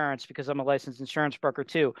your insurance because I'm a licensed insurance broker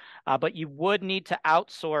too. But you would need to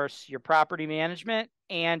outsource your property management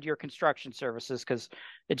and your construction services because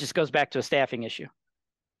it just goes back to a staffing issue.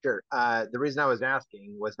 Sure. The reason I was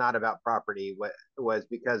asking was not about property. What was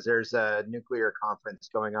because there's a nuclear conference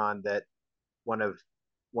going on that one of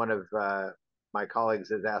my colleagues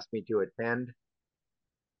has asked me to attend.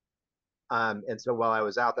 And so while I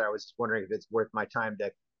was out there, I was just wondering if it's worth my time to,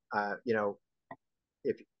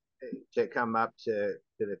 if to come up to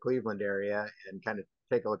the Cleveland area and kind of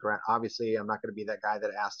take a look around. Obviously, I'm not going to be that guy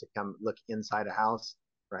that asked to come look inside a house,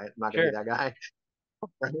 right? I'm not going to Sure. be that guy,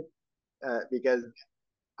 right? Because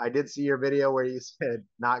I did see your video where you said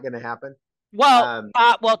not going to happen. Well,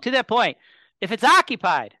 to that point, if it's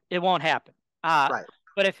occupied, it won't happen. Right.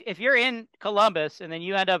 But if you're in Columbus and then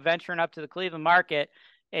you end up venturing up to the Cleveland market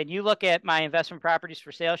and you look at my investment properties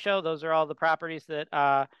for sale show, those are all the properties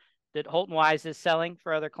that that Holton Wise is selling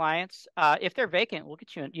for other clients. If they're vacant, we'll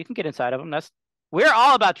get you in. You can get inside of them. We're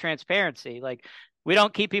all about transparency. Like we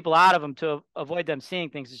don't keep people out of them to avoid them seeing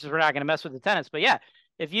things. It's just we're not going to mess with the tenants. But yeah,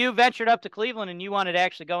 if you ventured up to Cleveland and you wanted to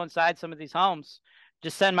actually go inside some of these homes,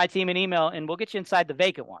 just send my team an email and we'll get you inside the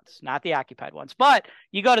vacant ones, not the occupied ones. But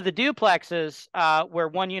you go to the duplexes where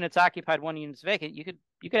one unit's occupied, one unit's vacant. You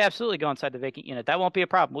could absolutely go inside the vacant unit. That won't be a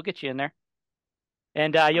problem. We'll get you in there,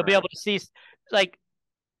 and you'll be able to see. Like,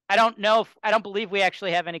 I don't believe we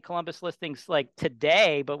actually have any Columbus listings like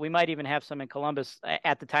today, but we might even have some in Columbus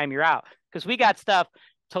at the time you're out because we got stuff.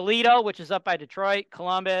 Toledo, which is up by Detroit,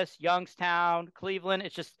 Columbus, Youngstown, Cleveland.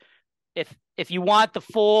 It's just if you want the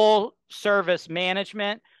full service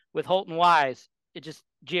management with Holton Wise, it just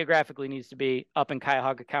geographically needs to be up in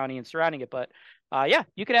Cuyahoga County and surrounding it. But yeah,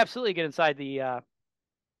 you could absolutely get inside these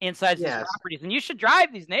properties, and you should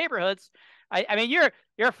drive these neighborhoods. I mean,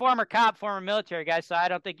 you're a former cop, former military guy, so I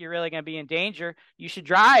don't think you're really going to be in danger. You should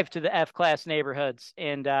drive to the F-class neighborhoods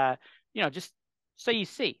and just so you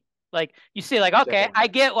see. Like you see, like, okay, I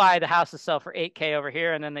get why the houses sell for 8K over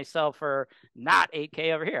here and then they sell for not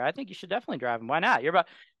 8K over here. I think you should definitely drive them. Why not? You're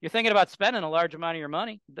thinking about spending a large amount of your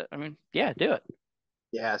money. I mean, yeah, do it.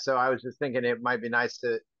 Yeah. So I was just thinking it might be nice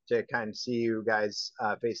to kind of see you guys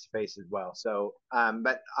face to face as well. So,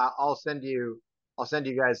 but I'll send you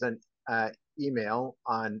guys an email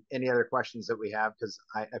on any other questions that we have because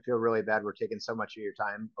I feel really bad we're taking so much of your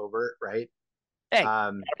time over, right? Hey,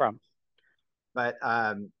 no problem.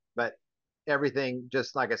 But everything,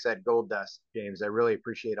 just like I said, gold dust, James. I really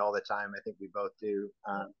appreciate all the time. I think we both do.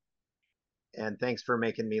 And thanks for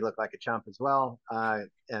making me look like a chump as well.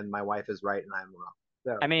 And my wife is right and I'm wrong.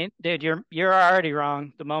 So, I mean, dude, you're already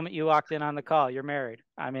wrong. The moment you walked in on the call, you're married.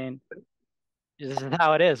 I mean, this is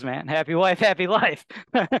how it is, man. Happy wife, happy life.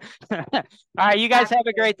 All right, you guys have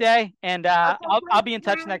a great day, and I'll be in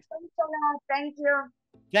touch next. Thanks a lot. Thank you.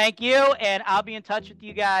 Thank you, and I'll be in touch with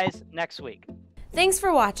you guys next week. Thanks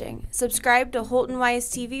for watching. Subscribe to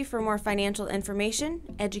HoltonWiseTV for more financial information,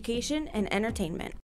 education, and entertainment.